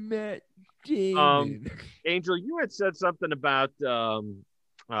go. Matt Damon. Angel, you had said something about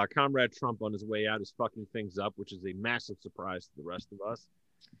Comrade Trump on his way out is fucking things up, which is a massive surprise to the rest of us.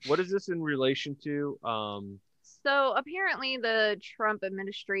 What is this in relation to? So apparently the Trump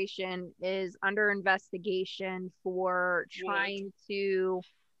administration is under investigation for trying to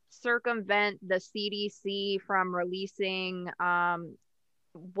circumvent the CDC from releasing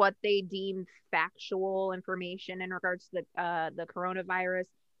what they deem factual information in regards to the coronavirus.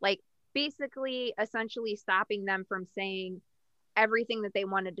 Like basically essentially stopping them from saying everything that they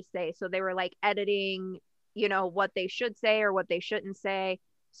wanted to say. So they were like editing, what they should say or what they shouldn't say.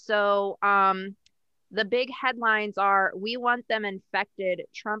 So the big headlines are, we want them infected.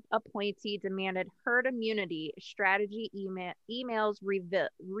 Trump appointee demanded herd immunity. Strategy emails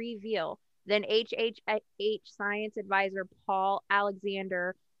reveal. Then HHH science advisor Paul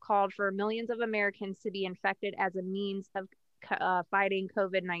Alexander called for millions of Americans to be infected as a means of fighting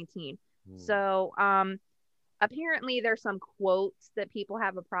COVID-19. So apparently there's some quotes that people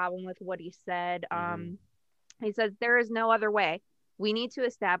have a problem with what he said. He says, there is no other way. We need to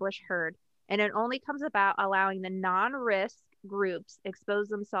establish herd, and it only comes about allowing the non-risk groups expose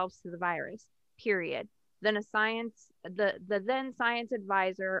themselves to the virus, period. Then the then science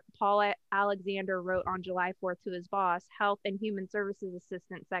advisor Paul Alexander wrote on July 4th to his boss, Health and Human Services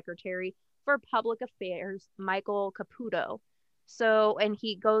Assistant Secretary for Public Affairs Michael Caputo. So, and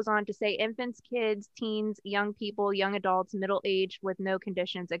he goes on to say infants, kids, teens, young people, young adults, middle age with no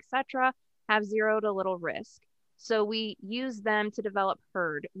conditions, etc., have zero to little risk. So we use them to develop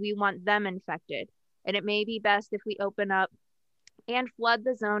herd. We want them infected. And it may be best if we open up and flood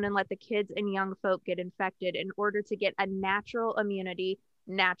the zone and let the kids and young folk get infected in order to get a natural immunity,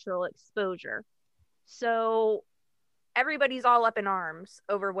 natural exposure. So everybody's all up in arms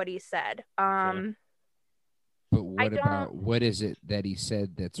over what he said. But what is it that he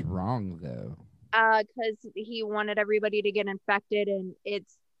said that's wrong though? Because he wanted everybody to get infected, and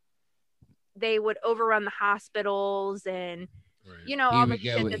they would overrun the hospitals and all the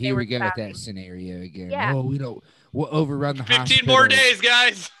shit that here they we go with spouting. that scenario again. Yeah. We'll overrun the 15 more days,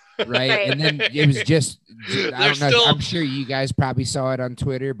 guys. Right. And then it was just I don't know. still- I'm sure you guys probably saw it on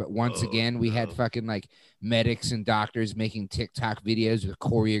Twitter, but once again, we had fucking like medics and doctors making TikTok videos with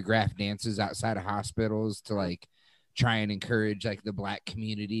choreographed dances outside of hospitals to like try and encourage like the black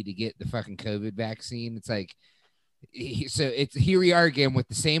community to get the fucking COVID vaccine. It's like, so it's here we are again with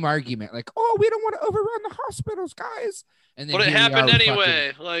the same argument, like, oh, we don't want to overrun the hospitals, guys. And then But it here we happened are with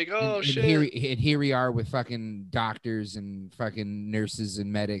anyway. Like, oh and shit. here we are with fucking doctors and fucking nurses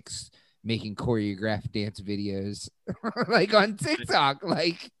and medics making choreographed dance videos like on TikTok.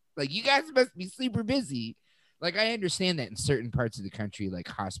 Like you guys must be super busy. Like I understand that in certain parts of the country, like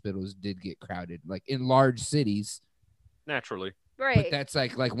hospitals did get crowded, like in large cities. Naturally. Right. But that's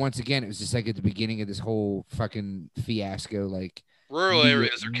like once again, it was just like at the beginning of this whole fucking fiasco. Like Rural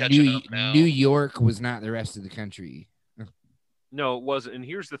areas are catching up now. New York was not the rest of the country. No, it wasn't. And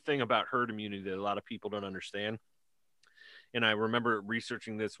here's the thing about herd immunity that a lot of people don't understand. And I remember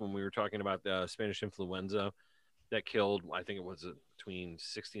researching this when we were talking about the Spanish influenza that killed, I think it was between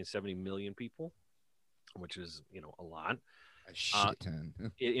 60 and 70 million people, which is, a lot. A shit ton.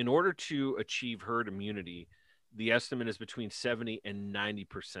 In order to achieve herd immunity, the estimate is between 70 and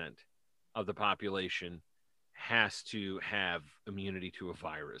 90% of the population has to have immunity to a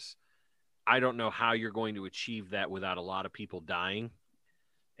virus. I don't know how you're going to achieve that without a lot of people dying.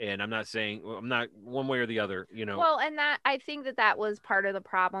 And I'm not one way or the other, Well, and that I think that was part of the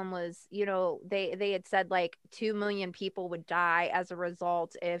problem was, they had said like 2 million people would die as a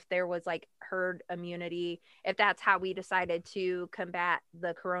result if there was like herd immunity, if that's how we decided to combat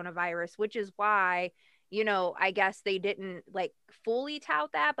the coronavirus, which is why, I guess they didn't like fully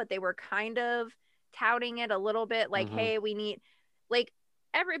tout that, but they were kind of touting it a little bit like, hey, we need like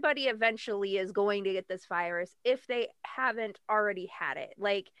everybody eventually is going to get this virus if they haven't already had it.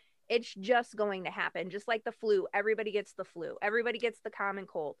 Like it's just going to happen, just like the flu. Everybody gets the flu, everybody gets the common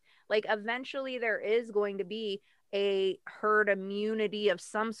cold. Like eventually there is going to be a herd immunity of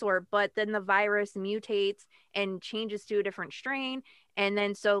some sort, but then the virus mutates and changes to a different strain, and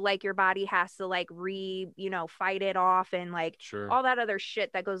then so like your body has to like fight it off and like all that other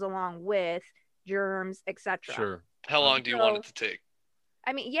shit that goes along with germs, etc. Sure. How long do you want it to take?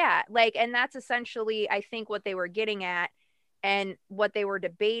 I mean, yeah, like, and that's essentially, I think, what they were getting at, and what they were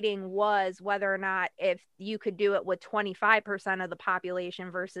debating was whether or not if you could do it with 25% of the population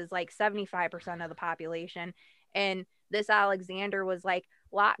versus like 75% of the population. And this Alexander was like,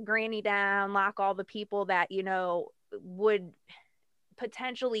 lock Granny down, lock all the people that, would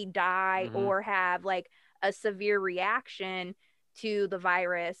potentially die or have like a severe reaction to the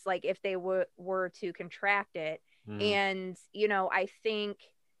virus, like if they were to contract it. And, I think,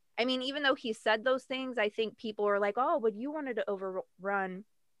 even though he said those things, I think people are like, oh, but you wanted to overrun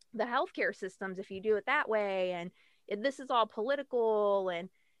the healthcare systems if you do it that way. And this is all political. And,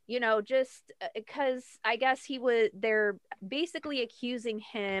 just because I guess they're basically accusing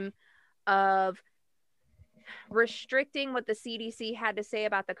him of restricting what the CDC had to say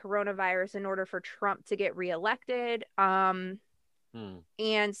about the coronavirus in order for Trump to get reelected, and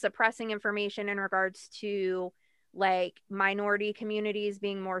suppressing information in regards to like minority communities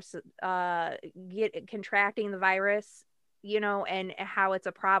being more contracting the virus, and how it's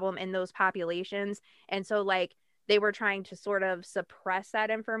a problem in those populations. And so like they were trying to sort of suppress that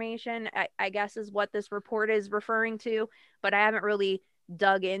information, I guess is what this report is referring to, but I haven't really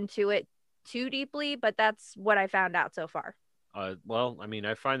dug into it too deeply, but that's what I found out so far. Well,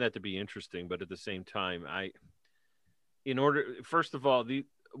 I find that to be interesting, but at the same time, first of all, I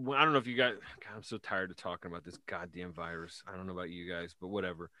don't know if you guys, God, I'm so tired of talking about this goddamn virus. I don't know about you guys, but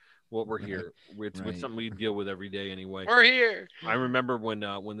whatever. What we're here. It's Right. something we deal with every day anyway. We're here. I remember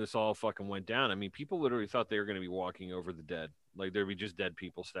when this all fucking went down. I mean, people literally thought they were going to be walking over the dead. Like there'd be just dead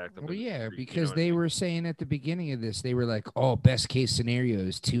people stacked up. Well, in the yeah, street, you know because what I they mean? were saying at the beginning of this, they were like, "Oh, best case scenario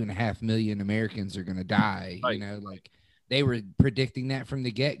is 2.5 million Americans are gonna die." Right. You know, like they were predicting that from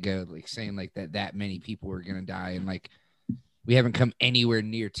the get go, like saying like that many people were gonna die, and like we haven't come anywhere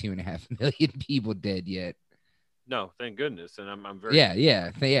near 2.5 million people dead yet. No, thank goodness, and I'm very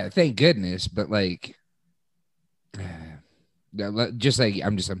Yeah. Thank goodness, but like, just like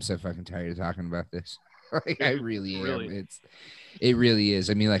I'm so fucking tired of talking about this. Like, I really am. Really? It really is.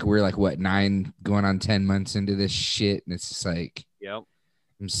 I mean, like we're like what 9 going on 10 months into this shit, and it's just like Yep.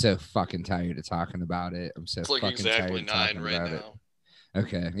 I'm so fucking tired of talking about it. I'm so It's like fucking exactly tired of talking 9 right about now. it.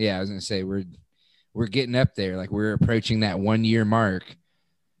 Okay, yeah, I was gonna say we're getting up there. Like we're approaching that 1 year mark,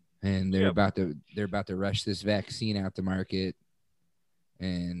 and they're about to rush this vaccine out the market,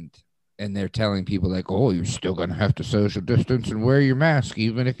 and they're telling people like, oh, you're still gonna have to social distance and wear your mask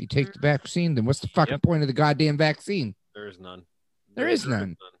even if you take the vaccine. Then what's the fucking point of the goddamn vaccine? There is none. There is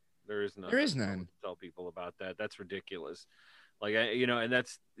none. There is none. There is I don't know none. what to tell people about that. That's ridiculous. Like and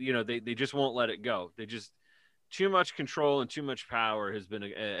that's they just won't let it go. They just too much control and too much power has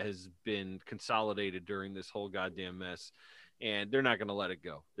been consolidated during this whole goddamn mess, and they're not going to let it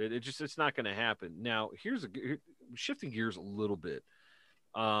go. It's not going to happen. Now, shifting gears a little bit.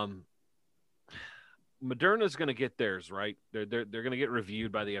 Moderna's going to get theirs, right? They're going to get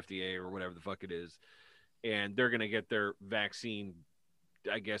reviewed by the FDA or whatever the fuck it is, and they're going to get their vaccine,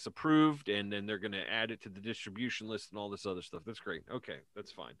 I guess, approved, and then they're going to add it to the distribution list and all this other stuff. That's great. Okay,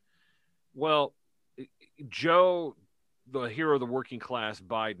 that's fine. Well, Joe, the hero of the working class,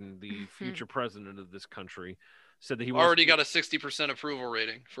 Biden, the future president of this country, said that he already got a 60% approval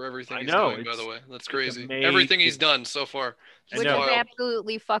rating for everything he's doing, by the way. That's crazy. amazing. Everything he's done so far. Which is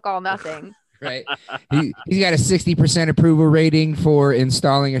absolutely fuck all nothing. Right. He's got a 60% approval rating for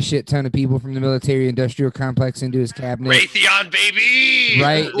installing a shit ton of people from the military industrial complex into his cabinet. Raytheon, baby.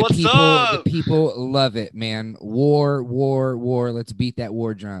 Right. What's up? The people love it, man. War. Let's beat that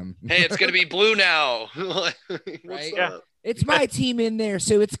war drum. Hey, it's going to be blue now. Right? Yeah. It's my team in there,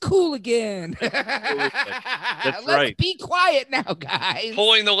 so it's cool again. That's Let's right. be quiet now, guys.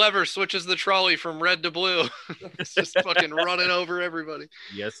 Pulling the lever switches the trolley from red to blue. It's just fucking running over everybody.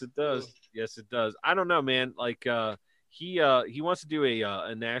 Yes, it does. Yes, it does. I don't know, man. Like he wants to do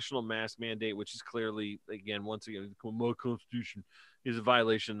a national mask mandate, which is clearly, again, once again, my Constitution is a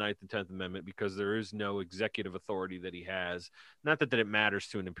violation of the 9th and 10th Amendment because there is no executive authority that he has. Not that it matters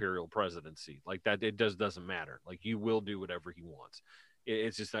to an imperial presidency. Like that, it doesn't matter. Like you will do whatever he wants.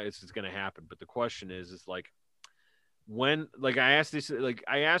 It's just going to happen. But the question is like when, like I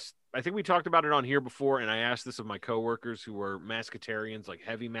think we talked about it on here before, and I asked this of my coworkers who were masketarians, like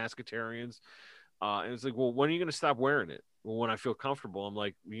heavy masketarians. And it's like, well, when are you going to stop wearing it? Well, when I feel comfortable. I'm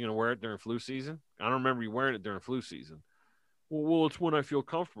like, you going to wear it during flu season? I don't remember you wearing it during flu season. Well, it's when I feel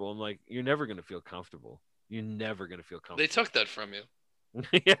comfortable. I'm like, you're never going to feel comfortable. You're never going to feel comfortable. They took that from you.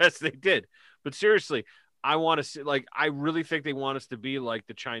 Yes, they did. But seriously, I want to see, like, I really think they want us to be like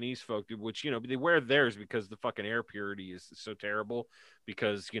the Chinese folk, which, they wear theirs because the fucking air purity is so terrible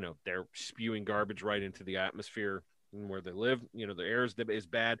because, they're spewing garbage right into the atmosphere where they live. The air is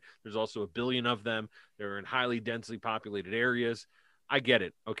bad. There's also a billion of them. They're in highly densely populated areas. I get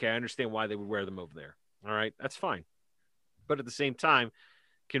it. Okay. I understand why they would wear them over there. All right. That's fine. But at the same time,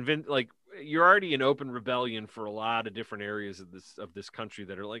 you're already in open rebellion for a lot of different areas of this country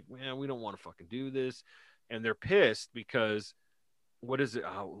that are like, man, we don't want to fucking do this. And they're pissed because what is it?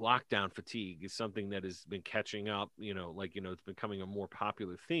 Lockdown fatigue is something that has been catching up, it's becoming a more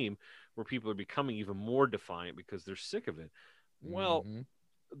popular theme where people are becoming even more defiant because they're sick of it. Well,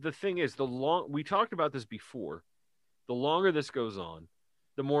 the thing is, we talked about this before, the longer this goes on,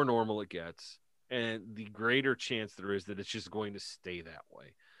 the more normal it gets. And the greater chance there is that it's just going to stay that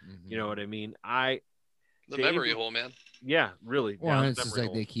way. You know what I mean? The memory hole, man. Yeah, really. Well, it's just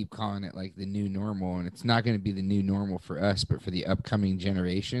like they keep calling it like the new normal, and it's not going to be the new normal for us, but for the upcoming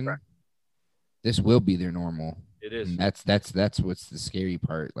generation, right. This will be their normal. It is. And that's what's the scary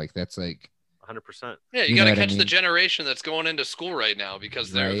part. Like that's like 100%. Yeah, you got to catch the generation that's going into school right now because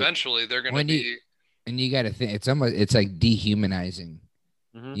they're eventually they're going to be. And you got to think it's like dehumanizing.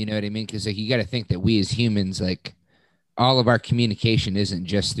 Mm-hmm. You know what I mean? Because like you got to think that we as humans, like all of our communication isn't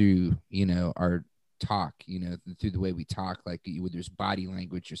just through our talk, through the way we talk. Like there's body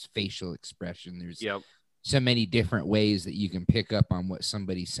language, there's facial expression, there's so many different ways that you can pick up on what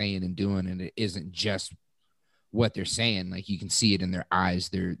somebody's saying and doing, and it isn't just what they're saying. Like you can see it in their eyes,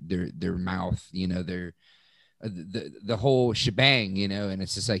 their mouth, their the whole shebang, you know, and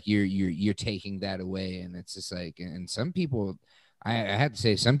it's just like you're taking that away, and it's just like, and some people, I have to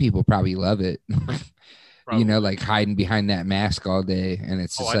say, some people probably love it, you know, like hiding behind that mask all day, and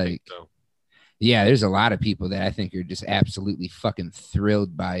it's just I like, think so. yeah, there's a lot of people that I think are just absolutely fucking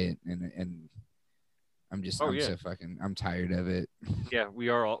thrilled by it, and I'm so fucking, I'm tired of it. Yeah,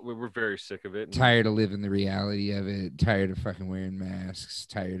 we're very sick of it. Tired of living the reality of it. Tired of fucking wearing masks.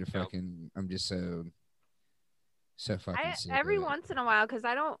 Tired of fucking. I'm just so fucking sick. Every of it. once in a while, because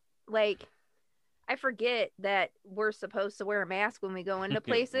I don't like. I forget that we're supposed to wear a mask when we go into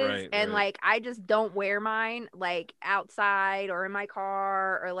places, and like I just don't wear mine like outside or in my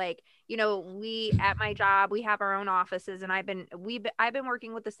car, or like, you know, we at my job we have our own offices, and I've been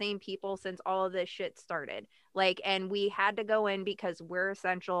working with the same people since all of this shit started. Like, and we had to go in because we're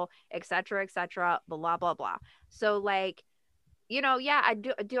essential, etc., blah blah blah. So like, you know, yeah, I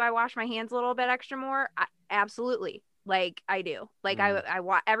do I wash my hands a little bit extra more? Absolutely. Like I do. Like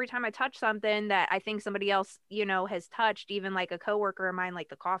every time I touch something that I think somebody else, you know, has touched, even like a coworker of mine, like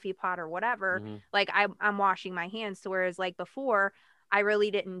the coffee pot or whatever, like I'm washing my hands. So whereas like before, I really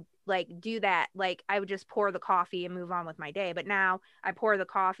didn't like do that. Like I would just pour the coffee and move on with my day. But now I pour the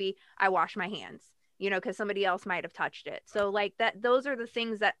coffee, I wash my hands, you know, because somebody else might have touched it. So like those are the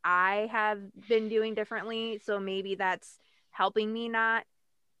things that I have been doing differently. So maybe that's helping me not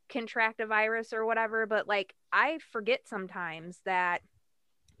contract a virus or whatever. But like I forget sometimes that,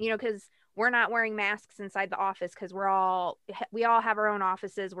 you know, because we're not wearing masks inside the office because we all have our own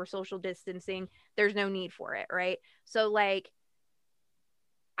offices, we're social distancing, there's no need for it, right? So like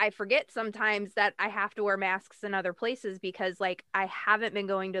I forget sometimes that I have to wear masks in other places because like I haven't been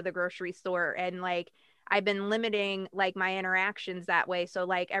going to the grocery store, and like I've been limiting like my interactions that way. So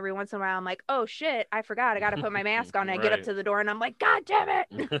like every once in a while I'm like, oh shit, I forgot, I got to put my mask on. And I get up to the door and I'm like, God damn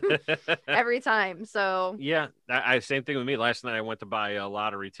it. Every time. So yeah, I same thing with me. Last night I went to buy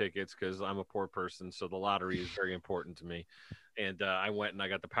lottery tickets because I'm a poor person, so the lottery is very important to me. And I went and I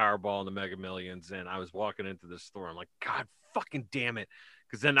got the Powerball and the Mega Millions, and I was walking into the store. I'm like, God fucking damn it.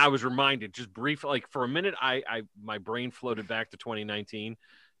 Because then I was reminded just briefly, like for a minute, my brain floated back to 2019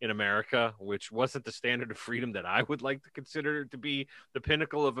 in America, which wasn't the standard of freedom that I would like to consider to be the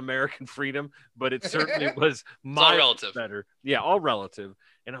pinnacle of American freedom, but it certainly was all relative. Better. Yeah, all relative.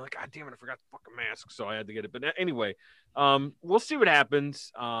 And I'm like, God damn it, I forgot the fucking mask, so I had to get it. But anyway, we'll see what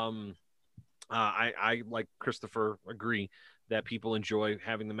happens. I like Christopher agree that people enjoy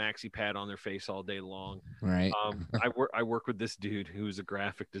having the maxi pad on their face all day long. Right. I work with this dude who's a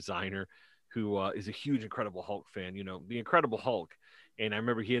graphic designer who is a huge Incredible Hulk fan. You know, the Incredible Hulk. And I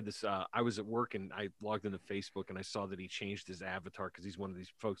remember he had this, I was at work and I logged into Facebook and I saw that he changed his avatar because he's one of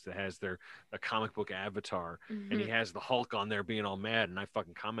these folks that has a comic book avatar, and he has the Hulk on there being all mad. And I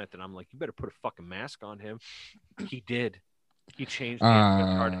fucking commented, I'm like, you better put a fucking mask on him. He did. He changed the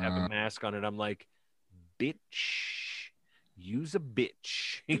avatar to have a mask on it. I'm like, bitch, use a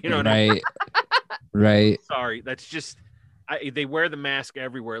bitch. You know what I mean? Right. Sorry. That's just, they wear the mask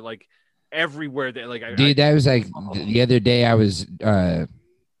everywhere. Like, everywhere that like dude, that was like the other day I was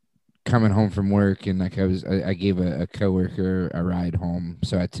coming home from work, and like I gave a coworker a ride home,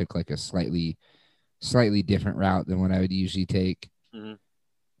 so I took like a slightly different route than what I would usually take.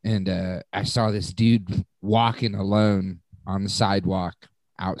 And I saw this dude walking alone on the sidewalk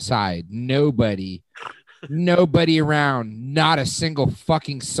outside, nobody around, not a single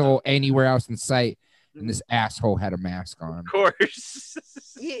fucking soul anywhere else in sight. And this asshole had a mask on. Of course.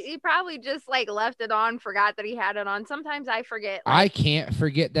 He probably just like left it on, forgot that he had it on. Sometimes I forget. I can't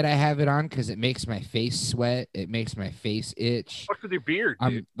forget that I have it on because it makes my face sweat. It makes my face itch. What's with your beard,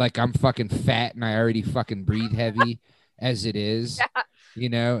 dude? I'm fucking fat and I already fucking breathe heavy as it is. Yeah. You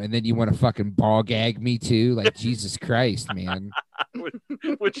know, and then you want to fucking ball gag me too. Like, Jesus Christ, man.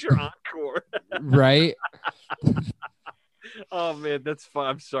 What's your encore? Right? Oh man, that's fun.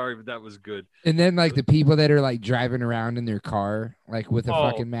 I'm sorry, but that was good. And then like the people that are like driving around in their car, like with a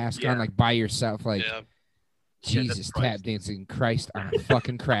fucking mask on, like by yourself, like Jesus, tap dancing, Christ on a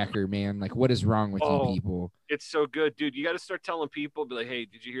fucking cracker, man. Like, what is wrong with you people? It's so good, dude. You got to start telling people, be like, hey,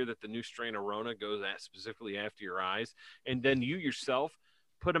 did you hear that the new strain of Rona goes specifically after your eyes? And then you yourself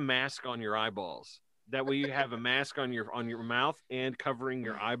put a mask on your eyeballs. That way you have a mask on your mouth and covering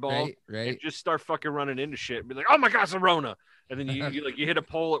your eyeball. Right. And just start fucking running into shit. And be like, oh my God, it's a Rona. And then you hit a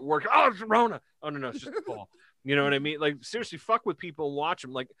pole at work. Oh, it's a Rona. Oh no, it's just a pole. You know what I mean? Like, seriously, fuck with people and watch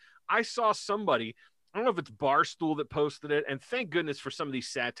them. Like, I saw somebody, I don't know if it's Barstool that posted it, and thank goodness for some of these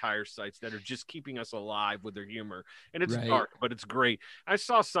satire sites that are just keeping us alive with their humor. And it's dark, but it's great. I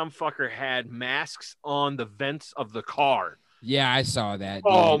saw some fucker had masks on the vents of the car. Yeah, I saw that. Dude.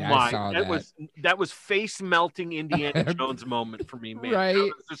 Oh I my! saw That was face melting Indiana Jones moment for me, man. Right. I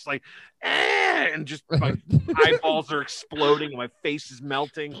was just like, and just my eyeballs are exploding, my face is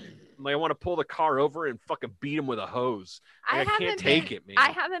melting. I'm like, I want to pull the car over and fucking beat him with a hose. Like, I can't take it, man.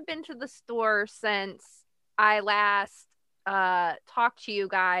 I haven't been to the store since I last talked to you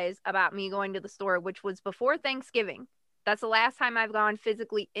guys about me going to the store, which was before Thanksgiving. That's the last time I've gone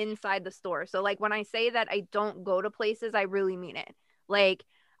physically inside the store. So like when I say that I don't go to places, I really mean it. Like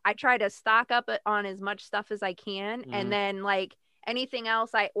I try to stock up on as much stuff as I can. And then like anything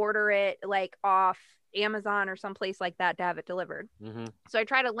else, I order it like off Amazon or someplace like that to have it delivered. So I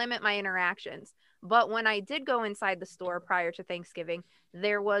try to limit my interactions. But when I did go inside the store prior to Thanksgiving,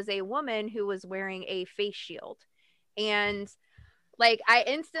 there was a woman who was wearing a face shield. And like I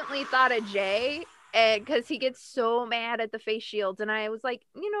instantly thought of Jay, because he gets so mad at the face shields. And I was like,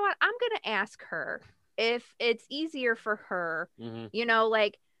 you know what? I'm going to ask her if it's easier for her, you know,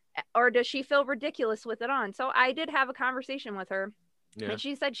 like, or does she feel ridiculous with it on? So I did have a conversation with her. Yeah. And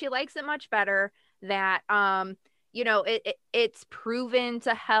she said she likes it much better, that, you know, it's proven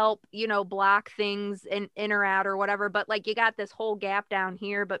to help, you know, block things in or out or whatever. But like you got this whole gap down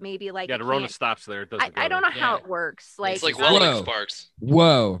here, but maybe like the Rona stops there. It doesn't I don't know how it works. Like it's like welding sparks.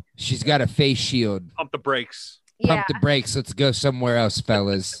 Whoa, she's got a face shield. Pump the brakes. Pump the brakes. Let's go somewhere else,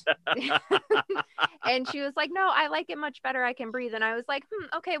 fellas. And she was like, no, I like it much better. I can breathe. And I was like,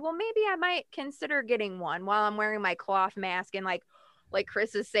 okay, well, maybe I might consider getting one while I'm wearing my cloth mask. And like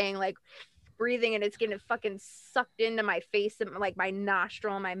Chris is saying, like breathing and it's getting fucking sucked into my face and like my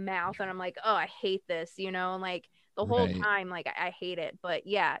nostril and my mouth. And I'm like, oh, I hate this, you know, and like the whole time, like I hate it. But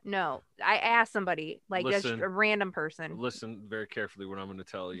yeah, no, I asked somebody, like just a random person. Listen very carefully what I'm going to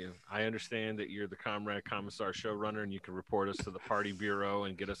tell you. I understand that you're the Comrade Commissar showrunner and you can report us to the party bureau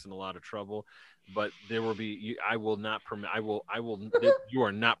and get us in a lot of trouble. But there will be, I will not permit, you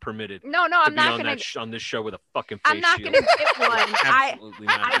are not permitted. No, I'm not going to on this show with a fucking face shield. I'm not going to get one. Absolutely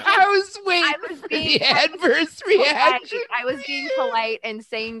not. I was waiting for the adverse reaction. I was being polite and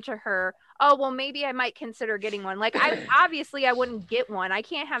saying to her, oh, well, maybe I might consider getting one. Like, I wouldn't get one. I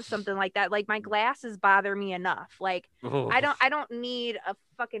can't have something like that. Like, my glasses bother me enough. Like, I don't need a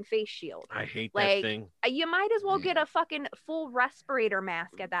fucking face shield. I hate that thing. You might as well get a fucking full respirator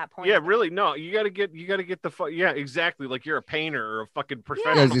mask at that point. Yeah, really. No, you gotta get the yeah, exactly. Like you're a painter or a fucking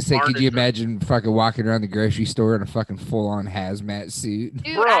professional. I was gonna say, could you imagine fucking walking around the grocery store in a fucking full-on hazmat suit?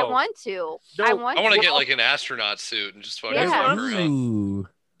 Dude, I want to. No, I want to get like an astronaut suit and just fucking walk around.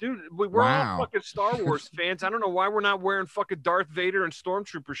 Dude, we're all fucking Star Wars fans. I don't know why we're not wearing fucking Darth Vader and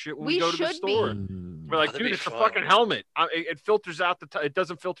Stormtrooper shit when we go to the store. We're like, dude, it's a fucking helmet. It filters out it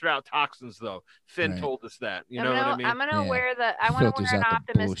doesn't filter out toxins though. Finn told us that. You know what I mean? I'm gonna wear I want to wear an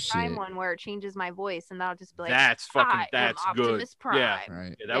Optimus Prime one where it changes my voice, and that'll just be like, that's good. Optimus Prime. Yeah,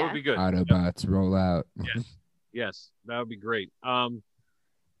 that would be good. Autobots roll out. Yes, that would be great.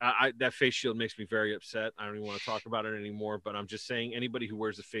 That face shield makes me very upset. I don't even want to talk about it anymore, but I'm just saying anybody who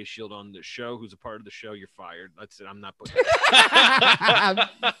wears a face shield on the show, who's a part of the show, you're fired. That's it. I'm not putting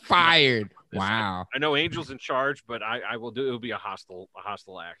I'm fired. Wow. I know Angel's in charge, but I will do. It'll be a hostile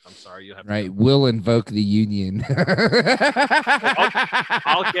act. I'm sorry. You'll have to we'll invoke the union.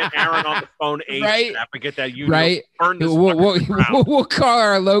 I'll get Aaron on the phone ASAP and get that union. Right. Burn this we'll call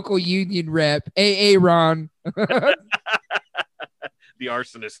our local union rep, Ron. The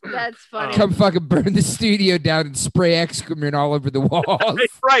arsonist. That's funny. Come fucking burn the studio down and spray excrement all over the walls.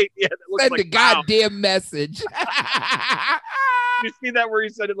 Right. Yeah. Send the goddamn message. You see that where he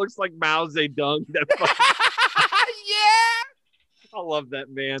said it looks like Mao Zedong? Yeah. I love that,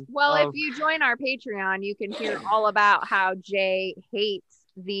 man. Well, if you join our Patreon, you can hear all about how Jay hates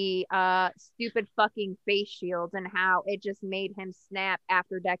the stupid fucking face shields and how it just made him snap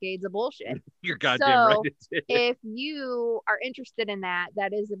after decades of bullshit. You're goddamn right. If you are interested in that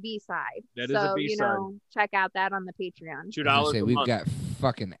is a B-side. That is a B-side. You know, check out that on the Patreon. $2 we've got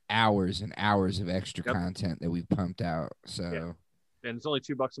fucking hours and hours of extra content that we've pumped out. So and it's only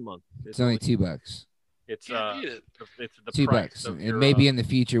 $2 a month. It's only $2. It's the $2, and maybe in the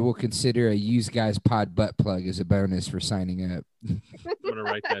future we'll consider a Used Guys Pod butt plug as a bonus for signing up. I'm gonna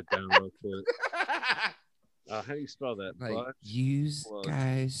write that down real quick. How do you spell that? Like Used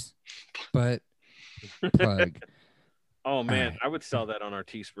Guys Butt plug. Oh man, I would sell that on our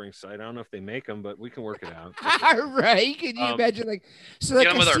Teespring site. I don't know if they make them, but we can work it out. Right? Can you imagine get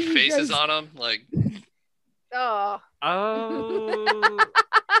them with our faces on them, like. Oh.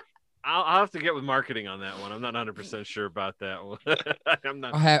 I'll have to get with marketing on that one. I'm not 100% sure about that one. I'm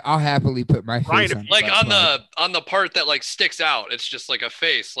not. I'll happily put my Ryan, face if on you- Like butt on plug. the part that like sticks out, it's just like a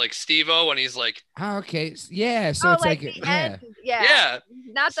face, like Steve-O when he's like, Oh, okay. Yeah. So Oh, it's like like, the yeah. end. Yeah. yeah.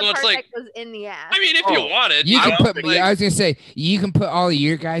 Not the So it's part like- that goes in the ass. I mean, if you Oh, wanted, You can know, put. like, I was gonna say you can put all of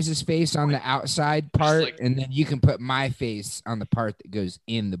your guys' face on the outside part, like- and then you can put my face on the part that goes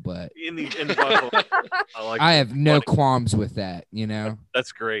in the butt. in the butthole. I like. I that. have no Funny. qualms with that. You know.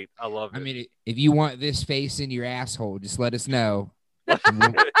 That's great. I love it. I mean, if you want this face in your asshole, just let us know. If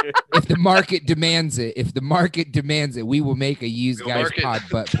the market demands it, we will make a used The guys market- pod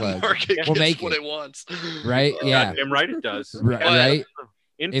butt the plug. market We'll gets make what it. it wants. Right? Yeah. Goddamn right it does. Right?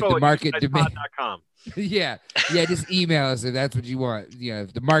 Info the at market useguyspod.com. Yeah. Just email us if that's what you want.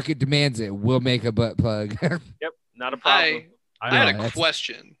 If the market demands it, we'll make a butt plug. Yep, not a problem. I had No, a that's-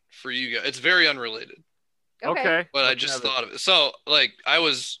 question for you guys. It's very unrelated, Okay. but I let's just have it. thought of it. So, like,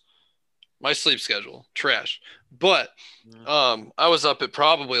 my sleep schedule trash, but I was up at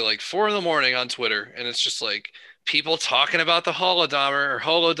probably like 4 a.m. on Twitter, and it's just like people talking about the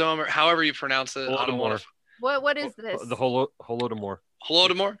Holodomor, however you pronounce it. I don't want to. What is this? The Holodomor.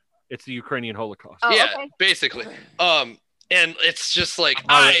 Holodomor. It's the Ukrainian Holocaust. Oh, Yeah, okay. basically. And it's just like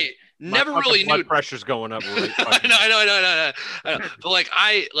My- I My never fucking really blood knew. pressure's going up. Right I know. But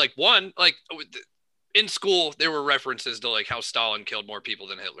like in school there were references to like how Stalin killed more people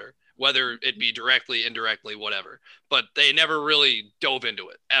than Hitler, whether it be directly, indirectly, whatever. But they never really dove into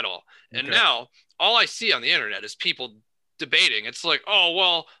it at all. And Okay. now all I see on the internet is people debating. It's like, oh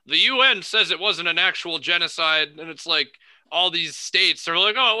well, the UN says it wasn't an actual genocide, and it's like all these states are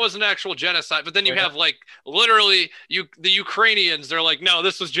like, oh, it wasn't actual genocide. But then you Yeah. have like literally the Ukrainians. They're like, no,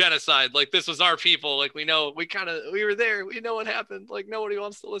 this was genocide. Like this was our people. Like we know, we were there. We know what happened. Like nobody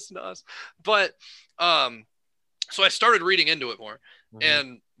wants to listen to us. But so I started reading into it more, Mhm.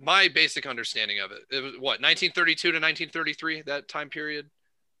 and my basic understanding of it was what 1932 to 1933, that time period.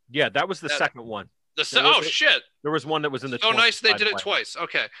 Yeah, that was the That- second one. The was oh it? shit. There was one that was in the. So 20s, nice they by did the it way. twice.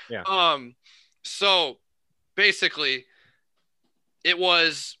 Okay. Yeah. So basically it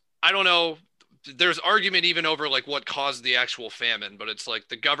was, I don't know, there's argument even over like what caused the actual famine, but it's like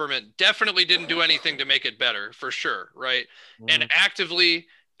the government definitely didn't do anything to make it better, for sure, right? And Mhm. actively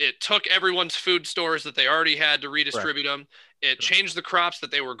it took everyone's food stores that they already had to redistribute them. It changed the crops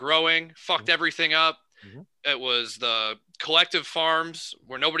that they were growing, fucked everything up. Mhm. It was the collective farms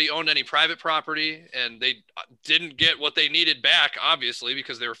where nobody owned any private property, and they didn't get what they needed back, obviously,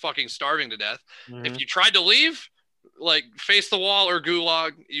 because they were fucking starving to death. Mhm. If you tried to leave, like face the wall or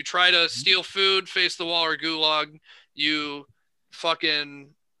gulag. You try to steal food, face the wall or gulag. You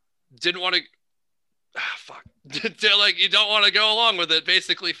fucking didn't want to. Fuck. Like you don't want to go along with it.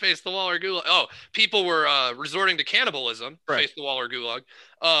 Basically, face the wall or gulag. Oh, people were resorting to cannibalism. Right. Face the wall or gulag.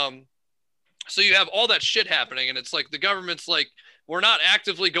 So you have all that shit happening, and it's like the government's like, we're not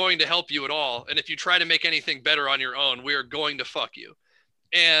actively going to help you at all. And if you try to make anything better on your own, we are going to fuck you.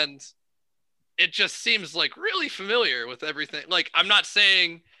 And it just seems like really familiar with everything. Like, I'm not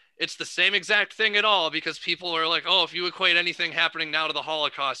saying it's the same exact thing at all, because people are like, oh, if you equate anything happening now to the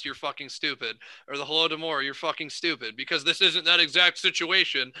Holocaust, you're fucking stupid. Or the Holodomor, you're fucking stupid, because this isn't that exact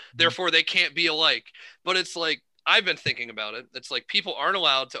situation. Therefore, they can't be alike. But it's like, I've been thinking about it. It's like people aren't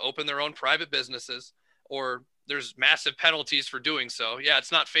allowed to open their own private businesses, or there's massive penalties for doing so. Yeah,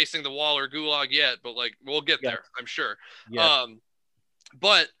 it's not facing the wall or gulag yet, but like we'll get there, I'm sure. Yeah.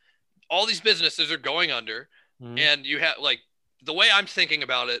 But all these businesses are going under, Mhm. and you have like the way I'm thinking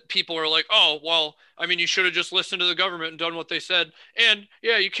about it, people are like, oh, well, I mean, you should have just listened to the government and done what they said. And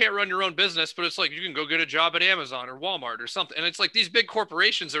yeah, you can't run your own business, but it's like you can go get a job at Amazon or Walmart or something. And it's like these big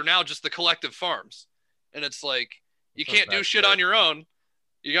corporations are now just the collective farms. And it's like, you So can't do that's shit fair. on your own.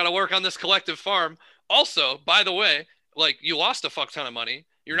 You got to work on this collective farm. Also, by the way, like you lost a fuck ton of money.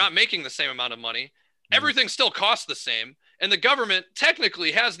 You're not making the same amount of money. Everything still costs the same. And the government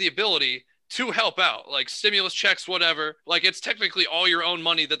technically has the ability to help out, like stimulus checks, whatever. Like it's technically all your own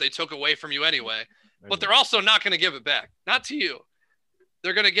money that they took away from you anyway. But they're also not going to give it back. Not to you.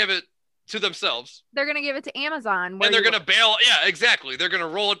 They're going to give it to themselves. They're gonna give it to Amazon. And they're going to bail. Yeah, exactly. They're going to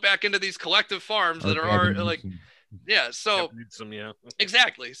roll it back into these collective farms that are like, yeah. So yeah.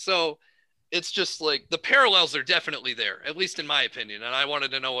 exactly. So it's just like the parallels are definitely there, at least in my opinion. And I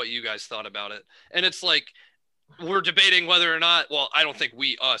wanted to know what you guys thought about it. And it's like, we're debating whether or not, well, I don't think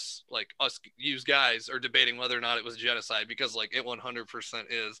us use guys are debating whether or not it was genocide, because like it 100%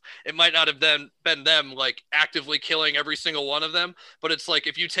 is. It might not have been them like actively killing every single one of them, but it's like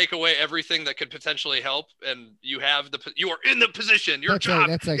if you take away everything that could potentially help, and you are in the position, your job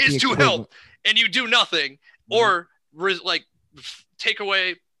is to help, and you do nothing, or take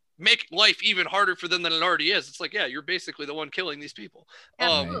away make life even harder for them than it already is. It's like, yeah, you're basically the one killing these people.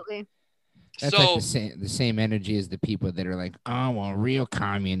 Absolutely. That's So like the same energy as the people that are like, oh, well, real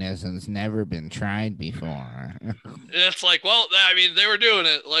communism's never been tried before. it's like, well, I mean, they were doing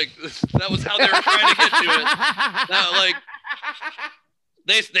it. Like, that was how they were trying to get to it. That, like,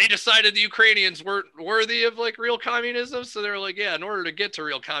 they decided the Ukrainians weren't worthy of like real communism, so they're like, yeah, in order to get to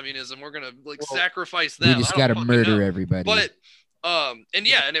real communism, we're gonna like sacrifice them. We just got to murder everybody. But and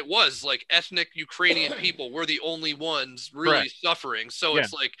yeah, and it was like ethnic Ukrainian people were the only ones really Correct. suffering. So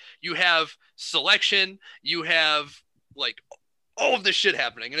it's like you have selection, you have like all of this shit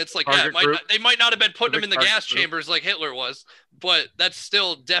happening, and it's like, yeah, they might not have been putting them in the gas chambers like Hitler was, but that's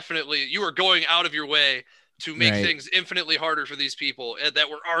still definitely, you are going out of your way to make things infinitely harder for these people that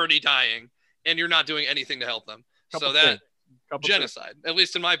were already dying, and you're not doing anything to help them. Genocide, at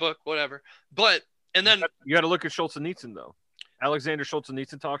least in my book, whatever. But and then you got to look at Solzhenitsyn though. Alexander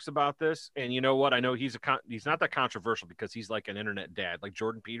Solzhenitsyn talks about this, and you know what? I know he's not that controversial because he's like an internet dad, like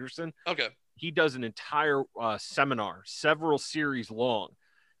Jordan Peterson. Okay, he does an entire seminar, several series long,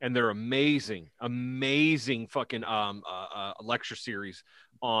 and they're amazing fucking lecture series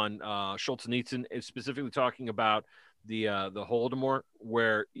on Solzhenitsyn, specifically talking about the Holodomor,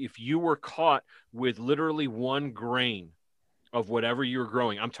 where if you were caught with literally 1 grain of whatever you were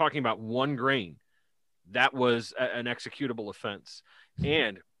growing, I'm talking about 1 grain, that was an executable offense.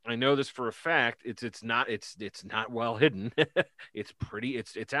 And I know this for a fact. It's not well hidden.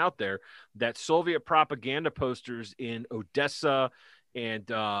 It's out there that Soviet propaganda posters in Odessa and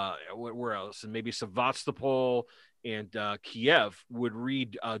where else, and maybe Sevastopol and Kiev would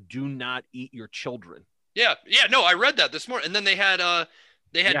read, "Do not eat your children." Yeah, no, I read that this morning. And then they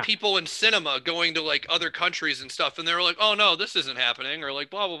had people in cinema going to like other countries and stuff, and they were like, "Oh no, this isn't happening," or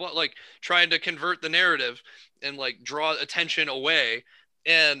like blah blah blah, like trying to convert the narrative and like draw attention away.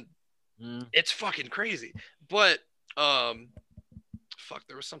 And it's fucking crazy. But there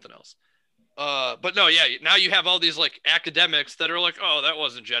was something else. But no, yeah, now you have all these like academics that are like, "Oh, that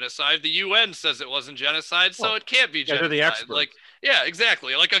wasn't genocide. The UN says it wasn't genocide, so it can't be genocide." They're the experts. Like, yeah,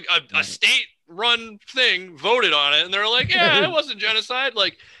 exactly. Like a state-run thing voted on it, and they're like, "Yeah, it wasn't genocide."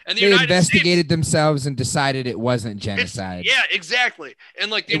 Like, and the United investigated States themselves and decided it wasn't genocide. Yeah, exactly.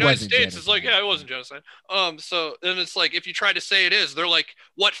 And like the United States is like, "Yeah, it wasn't genocide." So then it's like, if you try to say it is, they're like,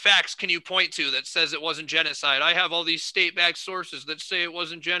 "What facts can you point to that says it wasn't genocide?" I have all these state-backed sources that say it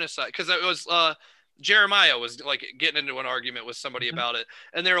wasn't genocide, because it was Jeremiah was like getting into an argument with somebody about it,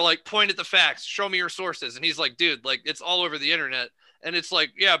 and they were like, "Point at the facts, show me your sources," and he's like, "Dude, like it's all over the internet." And it's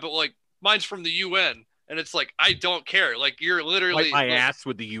like, "Yeah, but like mine's from the UN," and it's like, I don't care. Like, you're literally my ass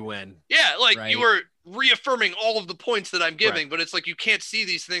with the UN. Yeah, like you were reaffirming all of the points that I'm giving, but it's like you can't see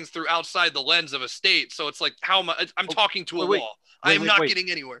these things through outside the lens of a state. So it's like, how am I'm talking to a wall? I am not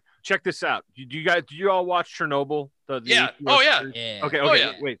getting anywhere. Check this out. Did you all watch Chernobyl? Yeah. Oh yeah. Okay. Oh,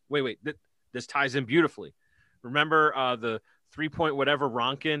 yeah. Wait. This ties in beautifully. Remember the 3-point whatever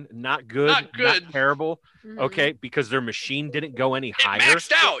Ronkin, not good, not terrible. Mm-hmm. Okay, because their machine didn't go any higher. It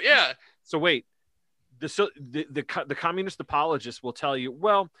maxed out, yeah. So wait, the communist apologists will tell you,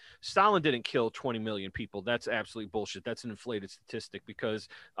 well, Stalin didn't kill 20 million people. That's absolute bullshit. That's an inflated statistic, because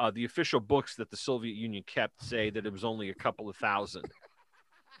the official books that the Soviet Union kept say that it was only a couple of thousand.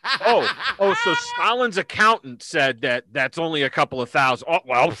 So Stalin's accountant said that that's only a couple of thousand. Oh,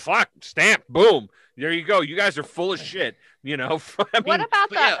 well, fuck, stamp, boom. There you go. You guys are full of shit, you know. What about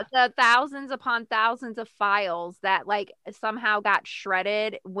the thousands upon thousands of files that like somehow got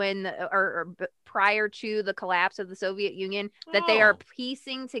shredded or prior to the collapse of the Soviet Union, that they are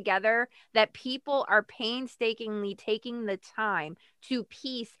piecing together, that people are painstakingly taking the time to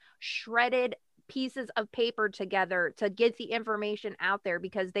piece shredded pieces of paper together to get the information out there,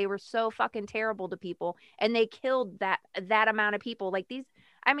 because they were so fucking terrible to people, and they killed that amount of people. Like these,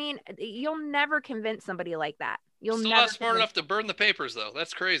 I mean, you'll never convince somebody like that. You'll still never not smart enough to burn the papers, though.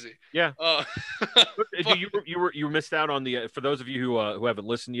 That's crazy. Yeah. You missed out on the. For those of you who haven't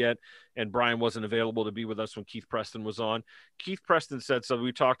listened yet, and Brian wasn't available to be with us when Keith Preston was on. Keith Preston said, so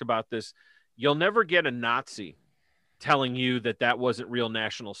we talked about this. You'll never get a Nazi telling you that wasn't real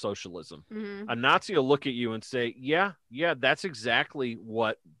National Socialism. Mm-hmm. A Nazi will look at you and say, yeah, that's exactly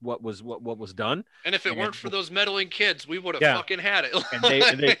what was done. And if it weren't for those meddling kids, we would have fucking had it.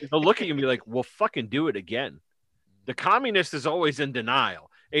 and they'll look at you and be like, well, fucking do it again. The communist is always in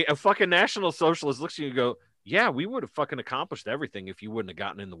denial. A fucking National Socialist looks at you and go, yeah, we would have fucking accomplished everything if you wouldn't have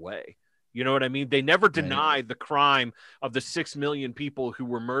gotten in the way. You know what I mean? They never denied the crime of the 6 million people who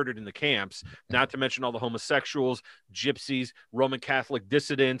were murdered in the camps, not to mention all the homosexuals, gypsies, Roman Catholic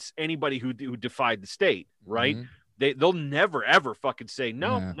dissidents, anybody who defied the state, right? Mm-hmm. They'll never ever fucking say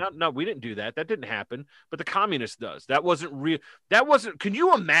no, Yeah. no, we didn't do that. That didn't happen. But the communist does. That wasn't real. Can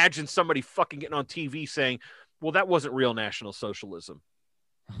you imagine somebody fucking getting on TV saying, well, that wasn't real National Socialism?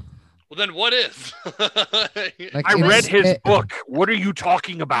 Well, then what is? Like, I read his it- book. What are you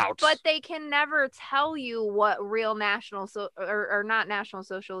talking about? But they can never tell you what real or not national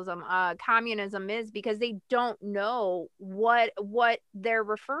socialism, communism is, because they don't know what they're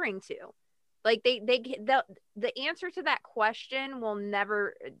referring to. Like the answer to that question will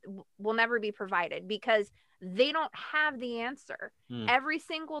never be provided, because they don't have the answer. Every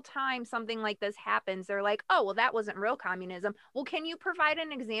single time something like this happens, they're like, oh, well, that wasn't real communism. Well, can you provide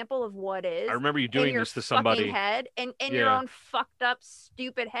an example of what is? I remember you doing this to fucking somebody. head and your own fucked up,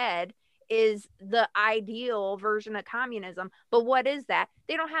 stupid head is the ideal version of communism. But what is that?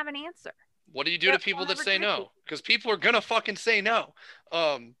 They don't have an answer. What do you do to people that say no? Because people are going to fucking say no.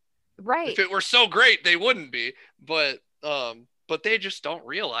 Right. If it were so great, they wouldn't be. But they just don't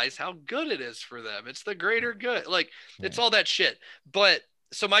realize how good it is for them. It's the greater good. Like, it's all that shit. But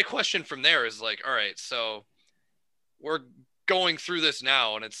so my question from there is like, all right, so we're going through this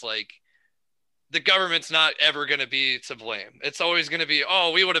now, and it's like, the government's not ever going to be to blame. It's always going to be,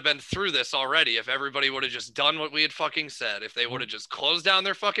 oh, we would have been through this already if everybody would have just done what we had fucking said. If they would have just closed down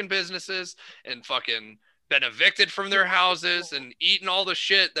their fucking businesses and fucking been evicted from their houses and eaten all the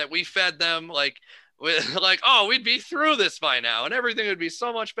shit that we fed them, like, oh, we'd be through this by now and everything would be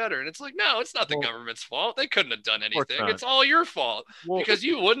so much better. And it's like, no, it's not the government's fault. They couldn't have done anything. It's all your fault because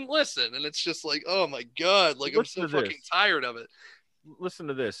you wouldn't listen. And it's just like, oh my God, like, I'm so fucking tired of it. Listen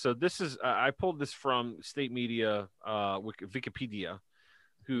to this. So this is I pulled this from state media, Wikipedia,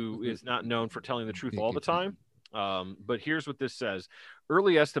 who is not known for telling the truth all the time. But here's what this says.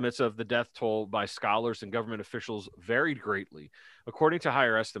 Early estimates of the death toll by scholars and government officials varied greatly. According to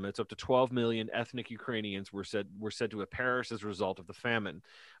higher estimates, up to 12 million ethnic Ukrainians were said to have perished as a result of the famine.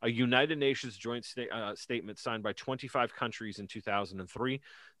 A United Nations joint statement signed by 25 countries in 2003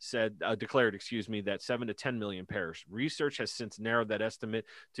 declared that 7 to 10 million perished. Research has since narrowed that estimate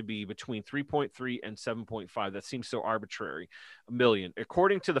to be between 3.3 and 7.5. That seems so arbitrary. A million.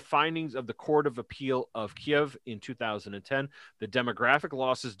 According to the findings of the Court of Appeal of Kiev in 2010, the demographic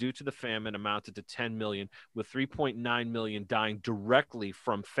losses due to the famine amounted to 10 million, with 3.9 million dying directly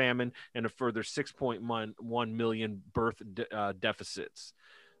from famine and a further 6.1 million birth deficits.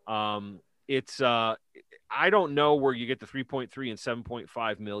 I don't know where you get the 3.3 and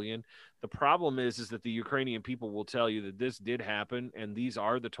 7.5 million. The problem is that the Ukrainian people will tell you that this did happen, and these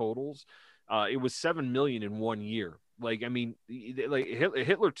are the totals. It was 7 million in 1 year. Like, I mean, like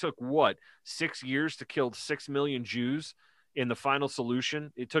Hitler took 6 years to kill 6 million Jews in the final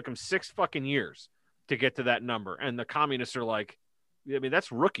solution. It took him 6 fucking years to get to that number. And the communists are like, I mean,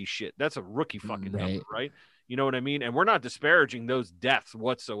 that's rookie shit. That's a rookie fucking number, right? You know what I mean? And we're not disparaging those deaths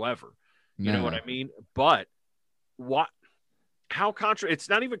whatsoever. You know what I mean? But it's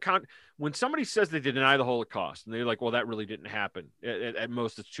not even when somebody says they deny the Holocaust and they're like, well, that really didn't happen. At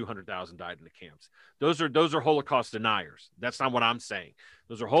most, it's 200,000 died in the camps. Those are Holocaust deniers. That's not what I'm saying.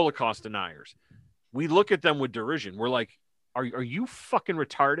 Those are Holocaust deniers. We look at them with derision. We're like, are you fucking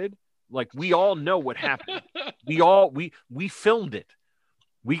retarded? Like, we all know what happened. we filmed it.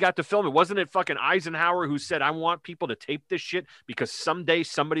 We got to film it. Wasn't it fucking Eisenhower who said, I want people to tape this shit because someday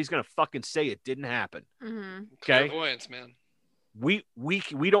somebody's going to fucking say it didn't happen. Mm-hmm. Okay. Clairvoyance, man. We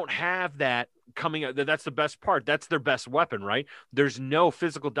don't have that coming out. That's the best part. That's their best weapon, right? There's no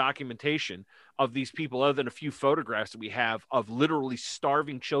physical documentation of these people other than a few photographs that we have of literally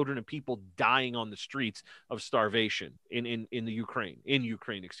starving children and people dying on the streets of starvation in Ukraine,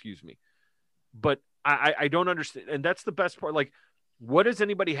 excuse me. But I don't understand. And that's the best part. Like, what does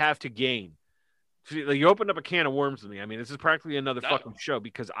anybody have to gain? You opened up a can of worms with me. I mean, this is practically another fucking show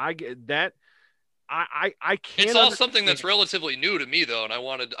because I get that. I can't. It's all something that's relatively new to me, though, and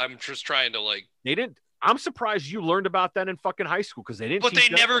I'm just trying to like. They didn't. I'm surprised you learned about that in fucking high school because they didn't. But they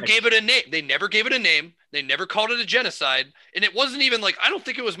never gave it a name. They never gave it a name. They never called it a genocide, and it wasn't even like I don't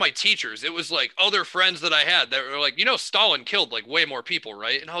think it was my teachers. It was like other friends that I had that were like, Stalin killed like way more people,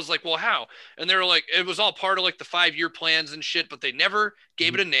 right? And I was like, well, how? And they were like, it was all part of like the 5-year plans and shit, but they never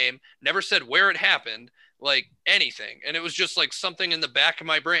gave it a name. Never said where it happened, like anything, and it was just like something in the back of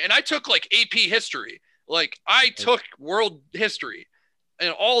my brain. And I took like AP history, like I took world history,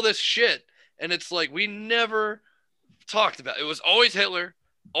 and all this shit. And it's like, we never talked about it. It was always Hitler,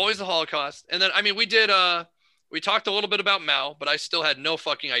 always the Holocaust. And then, I mean, we talked a little bit about Mao, but I still had no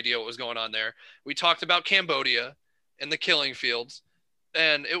fucking idea what was going on there. We talked about Cambodia and the killing fields.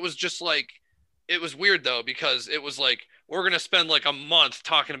 And it was just like, it was weird though, because it was like, we're going to spend like a month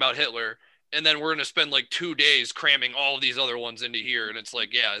talking about Hitler. and then we're going to spend like 2 days cramming all of these other ones into here. And it's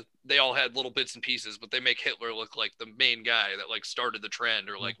like, yeah, they all had little bits and pieces, but they make Hitler look like the main guy that like started the trend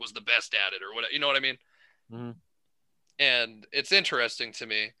or like was the best at it or whatever. You know what I mean? Mm-hmm. And it's interesting to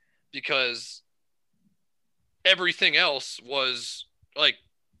me because everything else was like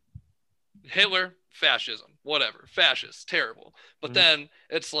Hitler, fascism, whatever, fascist, terrible. But then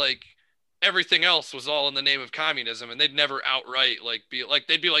it's like everything else was all in the name of communism, and they'd never outright like be like,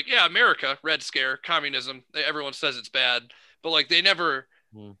 they'd be like, yeah, America, Red Scare, communism. Everyone says it's bad, but like they never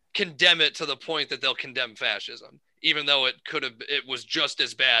condemn it to the point that they'll condemn fascism, even though it was just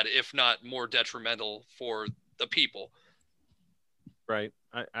as bad, if not more detrimental for the people. Right.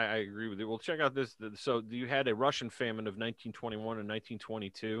 I agree with you. Well, check out this. So you had a Russian famine of 1921 and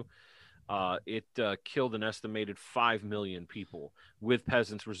 1922. It killed an estimated 5 million people, with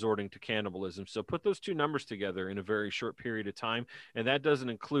peasants resorting to cannibalism. So put those two numbers together in a very short period of time. And that doesn't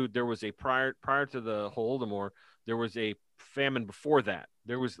include, there was a prior to the Holodomor, there was a famine before that.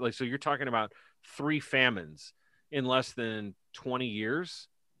 There was like, so you're talking about 3 famines in less than 20 years.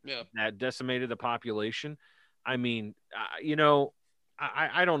 Yeah. That decimated the population. I mean,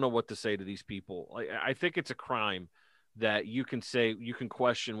 I don't know what to say to these people. I think it's a crime that you can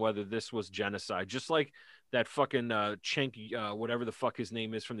question whether this was genocide. Just like that fucking Cenk, whatever the fuck his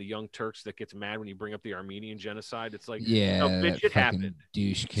name is from the Young Turks, that gets mad when you bring up the Armenian genocide. It's like, yeah, no, bitch, it happened.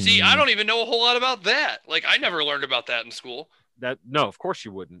 Douche. See, I don't even know a whole lot about that. Like, I never learned about that in school. No, of course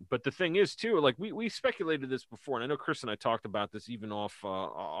you wouldn't. But the thing is, too, like we speculated this before, and I know Chris and I talked about this even off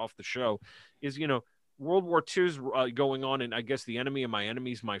the show, is, World War II's going on, and I guess the enemy of my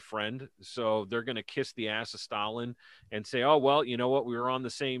enemy is my friend. So they're going to kiss the ass of Stalin and say, oh, well, you know what? We were on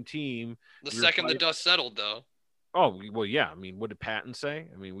the same team. The second the dust settled, though. Oh, well, yeah. I mean, what did Patton say?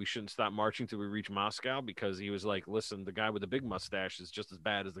 I mean, we shouldn't stop marching till we reach Moscow, because he was like, listen, the guy with the big mustache is just as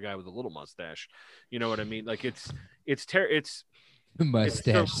bad as the guy with the little mustache. You know what I mean? Like, it's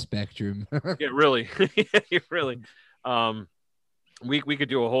mustache spectrum. Yeah, really. Really. We could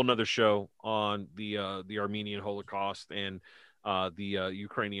do a whole nother show on the Armenian Holocaust and the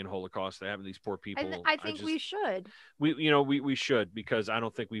Ukrainian Holocaust. They have these poor people. I think we should. We should, because I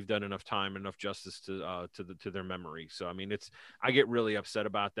don't think we've done enough time, enough justice to their memory. So I mean, I get really upset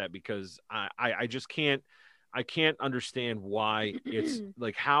about that, because I just can't understand why it's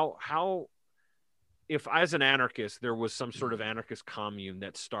like how if as an anarchist there was some sort of anarchist commune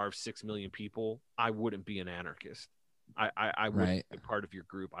that starved 6 million people, I wouldn't be an anarchist. I wouldn't be part of your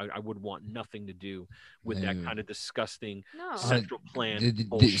group. I would want nothing to do with that kind of disgusting central plan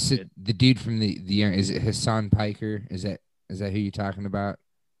bullshit. The dude from the is it Hassan Piker? Is that who you're talking about?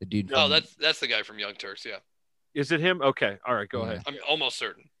 The dude. No, that's the guy from Young Turks. Yeah. Is it him? Okay. All right. Go ahead. I'm almost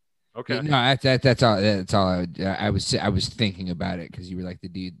certain. Okay. No, that's all. That's all. I was thinking about it, because you were like the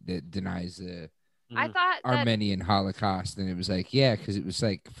dude that denies the I thought Armenian Holocaust, and it was like, yeah, because it was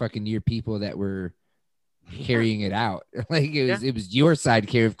like fucking your people that were carrying it out. Like it was your side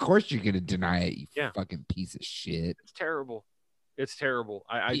carry. Of course you're gonna deny it, you fucking piece of shit. It's terrible.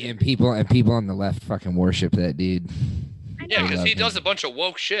 And people on the left fucking worship that dude. Yeah, because he does a bunch of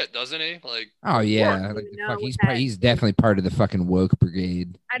woke shit, doesn't he? Like, oh yeah, he's definitely part of the fucking woke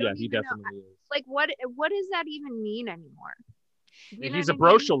brigade. He definitely is. Like, what does that even mean anymore? He's a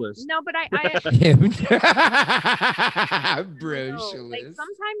brocialist. No, but I brocialist. like,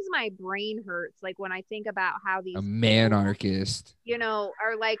 sometimes my brain hurts, like when I think about how these manarchist,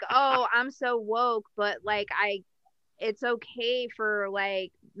 are like, oh, I'm so woke, but like it's okay for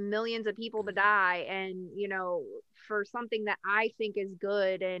like millions of people to die, and for something that I think is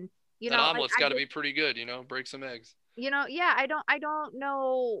good, and that omelet's got to be pretty good, break some eggs. I don't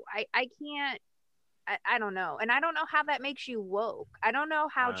know. I can't. I don't know. And I don't know how that makes you woke. I don't know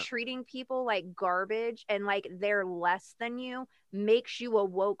how treating people like garbage and like they're less than you makes you a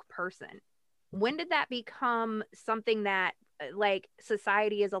woke person. When did that become something that like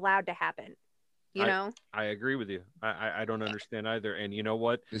society is allowed to happen? I agree with you. I don't understand either. And you know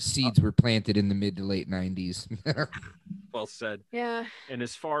what? The seeds were planted in the mid to late 90s. Well said. Yeah. And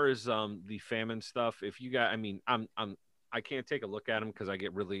as far as the famine stuff, if you got, I mean, I can't take a look at them because I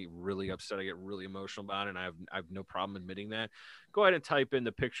get really, really upset. I get really emotional about it, and I have no problem admitting that. Go ahead and type in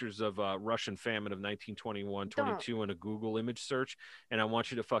the pictures of Russian famine of 1921, 22 in a Google image search, and I want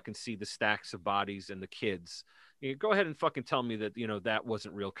you to fucking see the stacks of bodies and the kids. Go ahead and fucking tell me that, that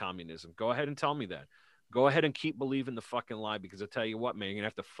wasn't real communism. Go ahead and tell me that. Go ahead and keep believing the fucking lie, because I tell you what, man, you're going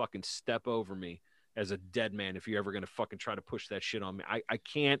to have to fucking step over me as a dead man if you're ever going to fucking try to push that shit on me. I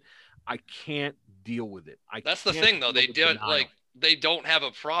can't deal with it. That's the thing, though. They don't have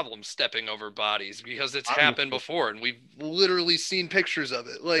a problem stepping over bodies, because it's happened before, and we've literally seen pictures of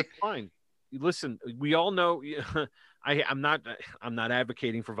it. Like, that's fine. listen, we all know. I'm not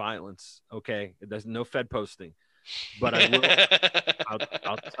advocating for violence. Okay, there's no Fed posting, but I will.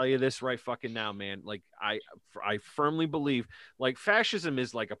 I'll tell you this right fucking now, man. Like I firmly believe like fascism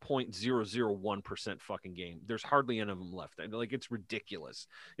is like a 0.001% fucking game. There's hardly any of them left. Like it's ridiculous.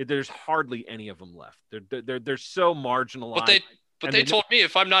 There's hardly any of them left. They're so marginalized. But they told me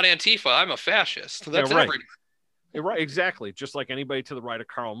if I'm not Antifa, I'm a fascist. That's right. everybody. Right, exactly. Just like anybody to the right of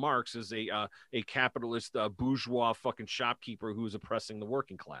Karl Marx is a capitalist bourgeois fucking shopkeeper who is oppressing the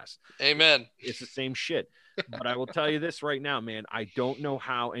working class. Amen. It's the same shit. But I will tell you this right now, man. I don't know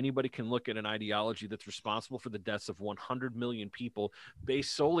how anybody can look at an ideology that's responsible for the deaths of 100 million people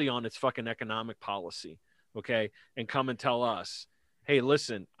based solely on its fucking economic policy, okay, and come and tell us, hey,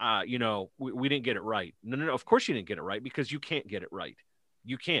 listen, we didn't get it right. No. Of course you didn't get it right because you can't get it right.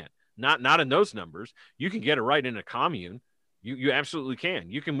 You can't. Not in those numbers. You can get it right in a commune. You absolutely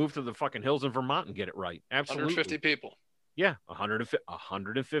can. You can move to the fucking hills in Vermont and get it right. Absolutely. 150 people. Yeah,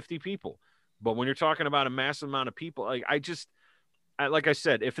 150 people. But when you're talking about a massive amount of people, like I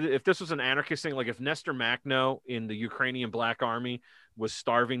said, if this was an anarchist thing, like if Nestor Makhno in the Ukrainian Black Army was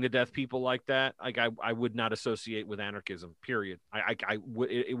starving to death people like that, like I would not associate with anarchism. Period.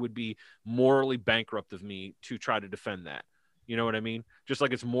 It would be morally bankrupt of me to try to defend that. You know what I mean? Just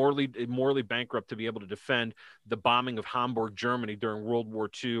like it's morally bankrupt to be able to defend the bombing of Hamburg, Germany during World War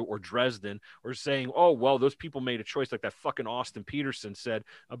II, or Dresden, or saying, oh, well, those people made a choice, like that fucking Austin Peterson said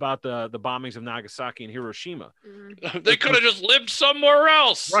about the bombings of Nagasaki and Hiroshima. They could have just lived somewhere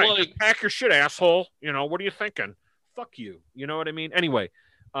else. Right. Like, pack your shit, asshole. What are you thinking? Fuck you. You know what I mean? Anyway,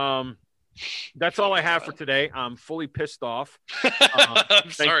 that's all I have for today. I'm fully pissed off.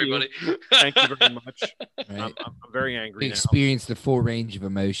 I'm sorry, buddy. Thank you very much. Right. I'm very angry. We experienced the full range of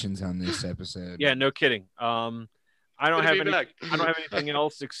emotions on this episode. Yeah, no kidding. I don't have anything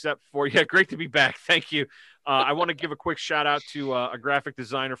else except for great to be back. Thank you. I want to give a quick shout out to a graphic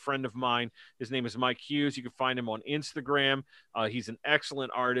designer friend of mine. His name is Mike Hughes. You can find him on Instagram. He's an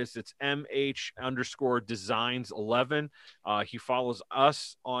excellent artist. It's MH_designs11. He follows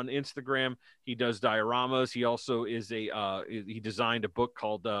us on Instagram. He does dioramas. He also is he designed a book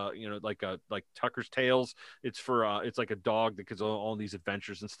called like Tucker's Tales. It's for it's like a dog that goes on all these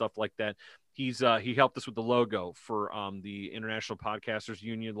adventures and stuff like that. He helped us with the logo for the International Podcasters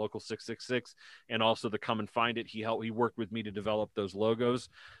Union Local 666, and also the Come and Find It. He worked with me to develop those logos,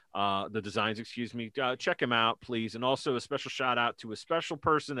 the designs, excuse me. Check him out, please. And also a special shout out to a special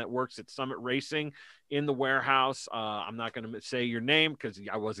person that works at Summit Racing in the warehouse. I'm not going to say your name because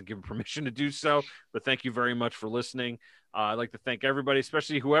I wasn't given permission to do so, but thank you very much for listening. I'd like to thank everybody,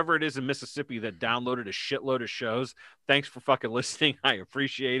 especially whoever it is in Mississippi that downloaded a shitload of shows. Thanks for fucking listening. I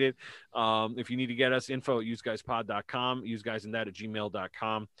appreciate it. If you need to get us, info@useguyspod.com,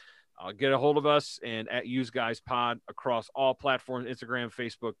 useguysindat@gmail.com. Get a hold of us and at useguyspod across all platforms, Instagram,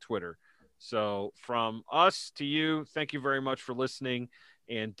 Facebook, Twitter. So from us to you, thank you very much for listening.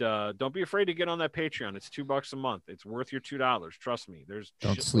 And don't be afraid to get on that Patreon. It's $2 a month. It's worth your $2. Trust me.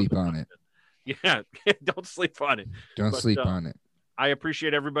 Don't sleep on it. Yeah, don't sleep on it. Don't sleep on it. I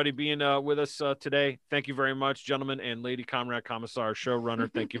appreciate everybody being with us today. Thank you very much, gentlemen and lady comrade commissar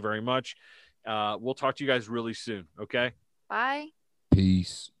showrunner. Thank you very much. We'll talk to you guys really soon. Okay. Bye.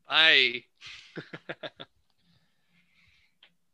 Peace. Bye.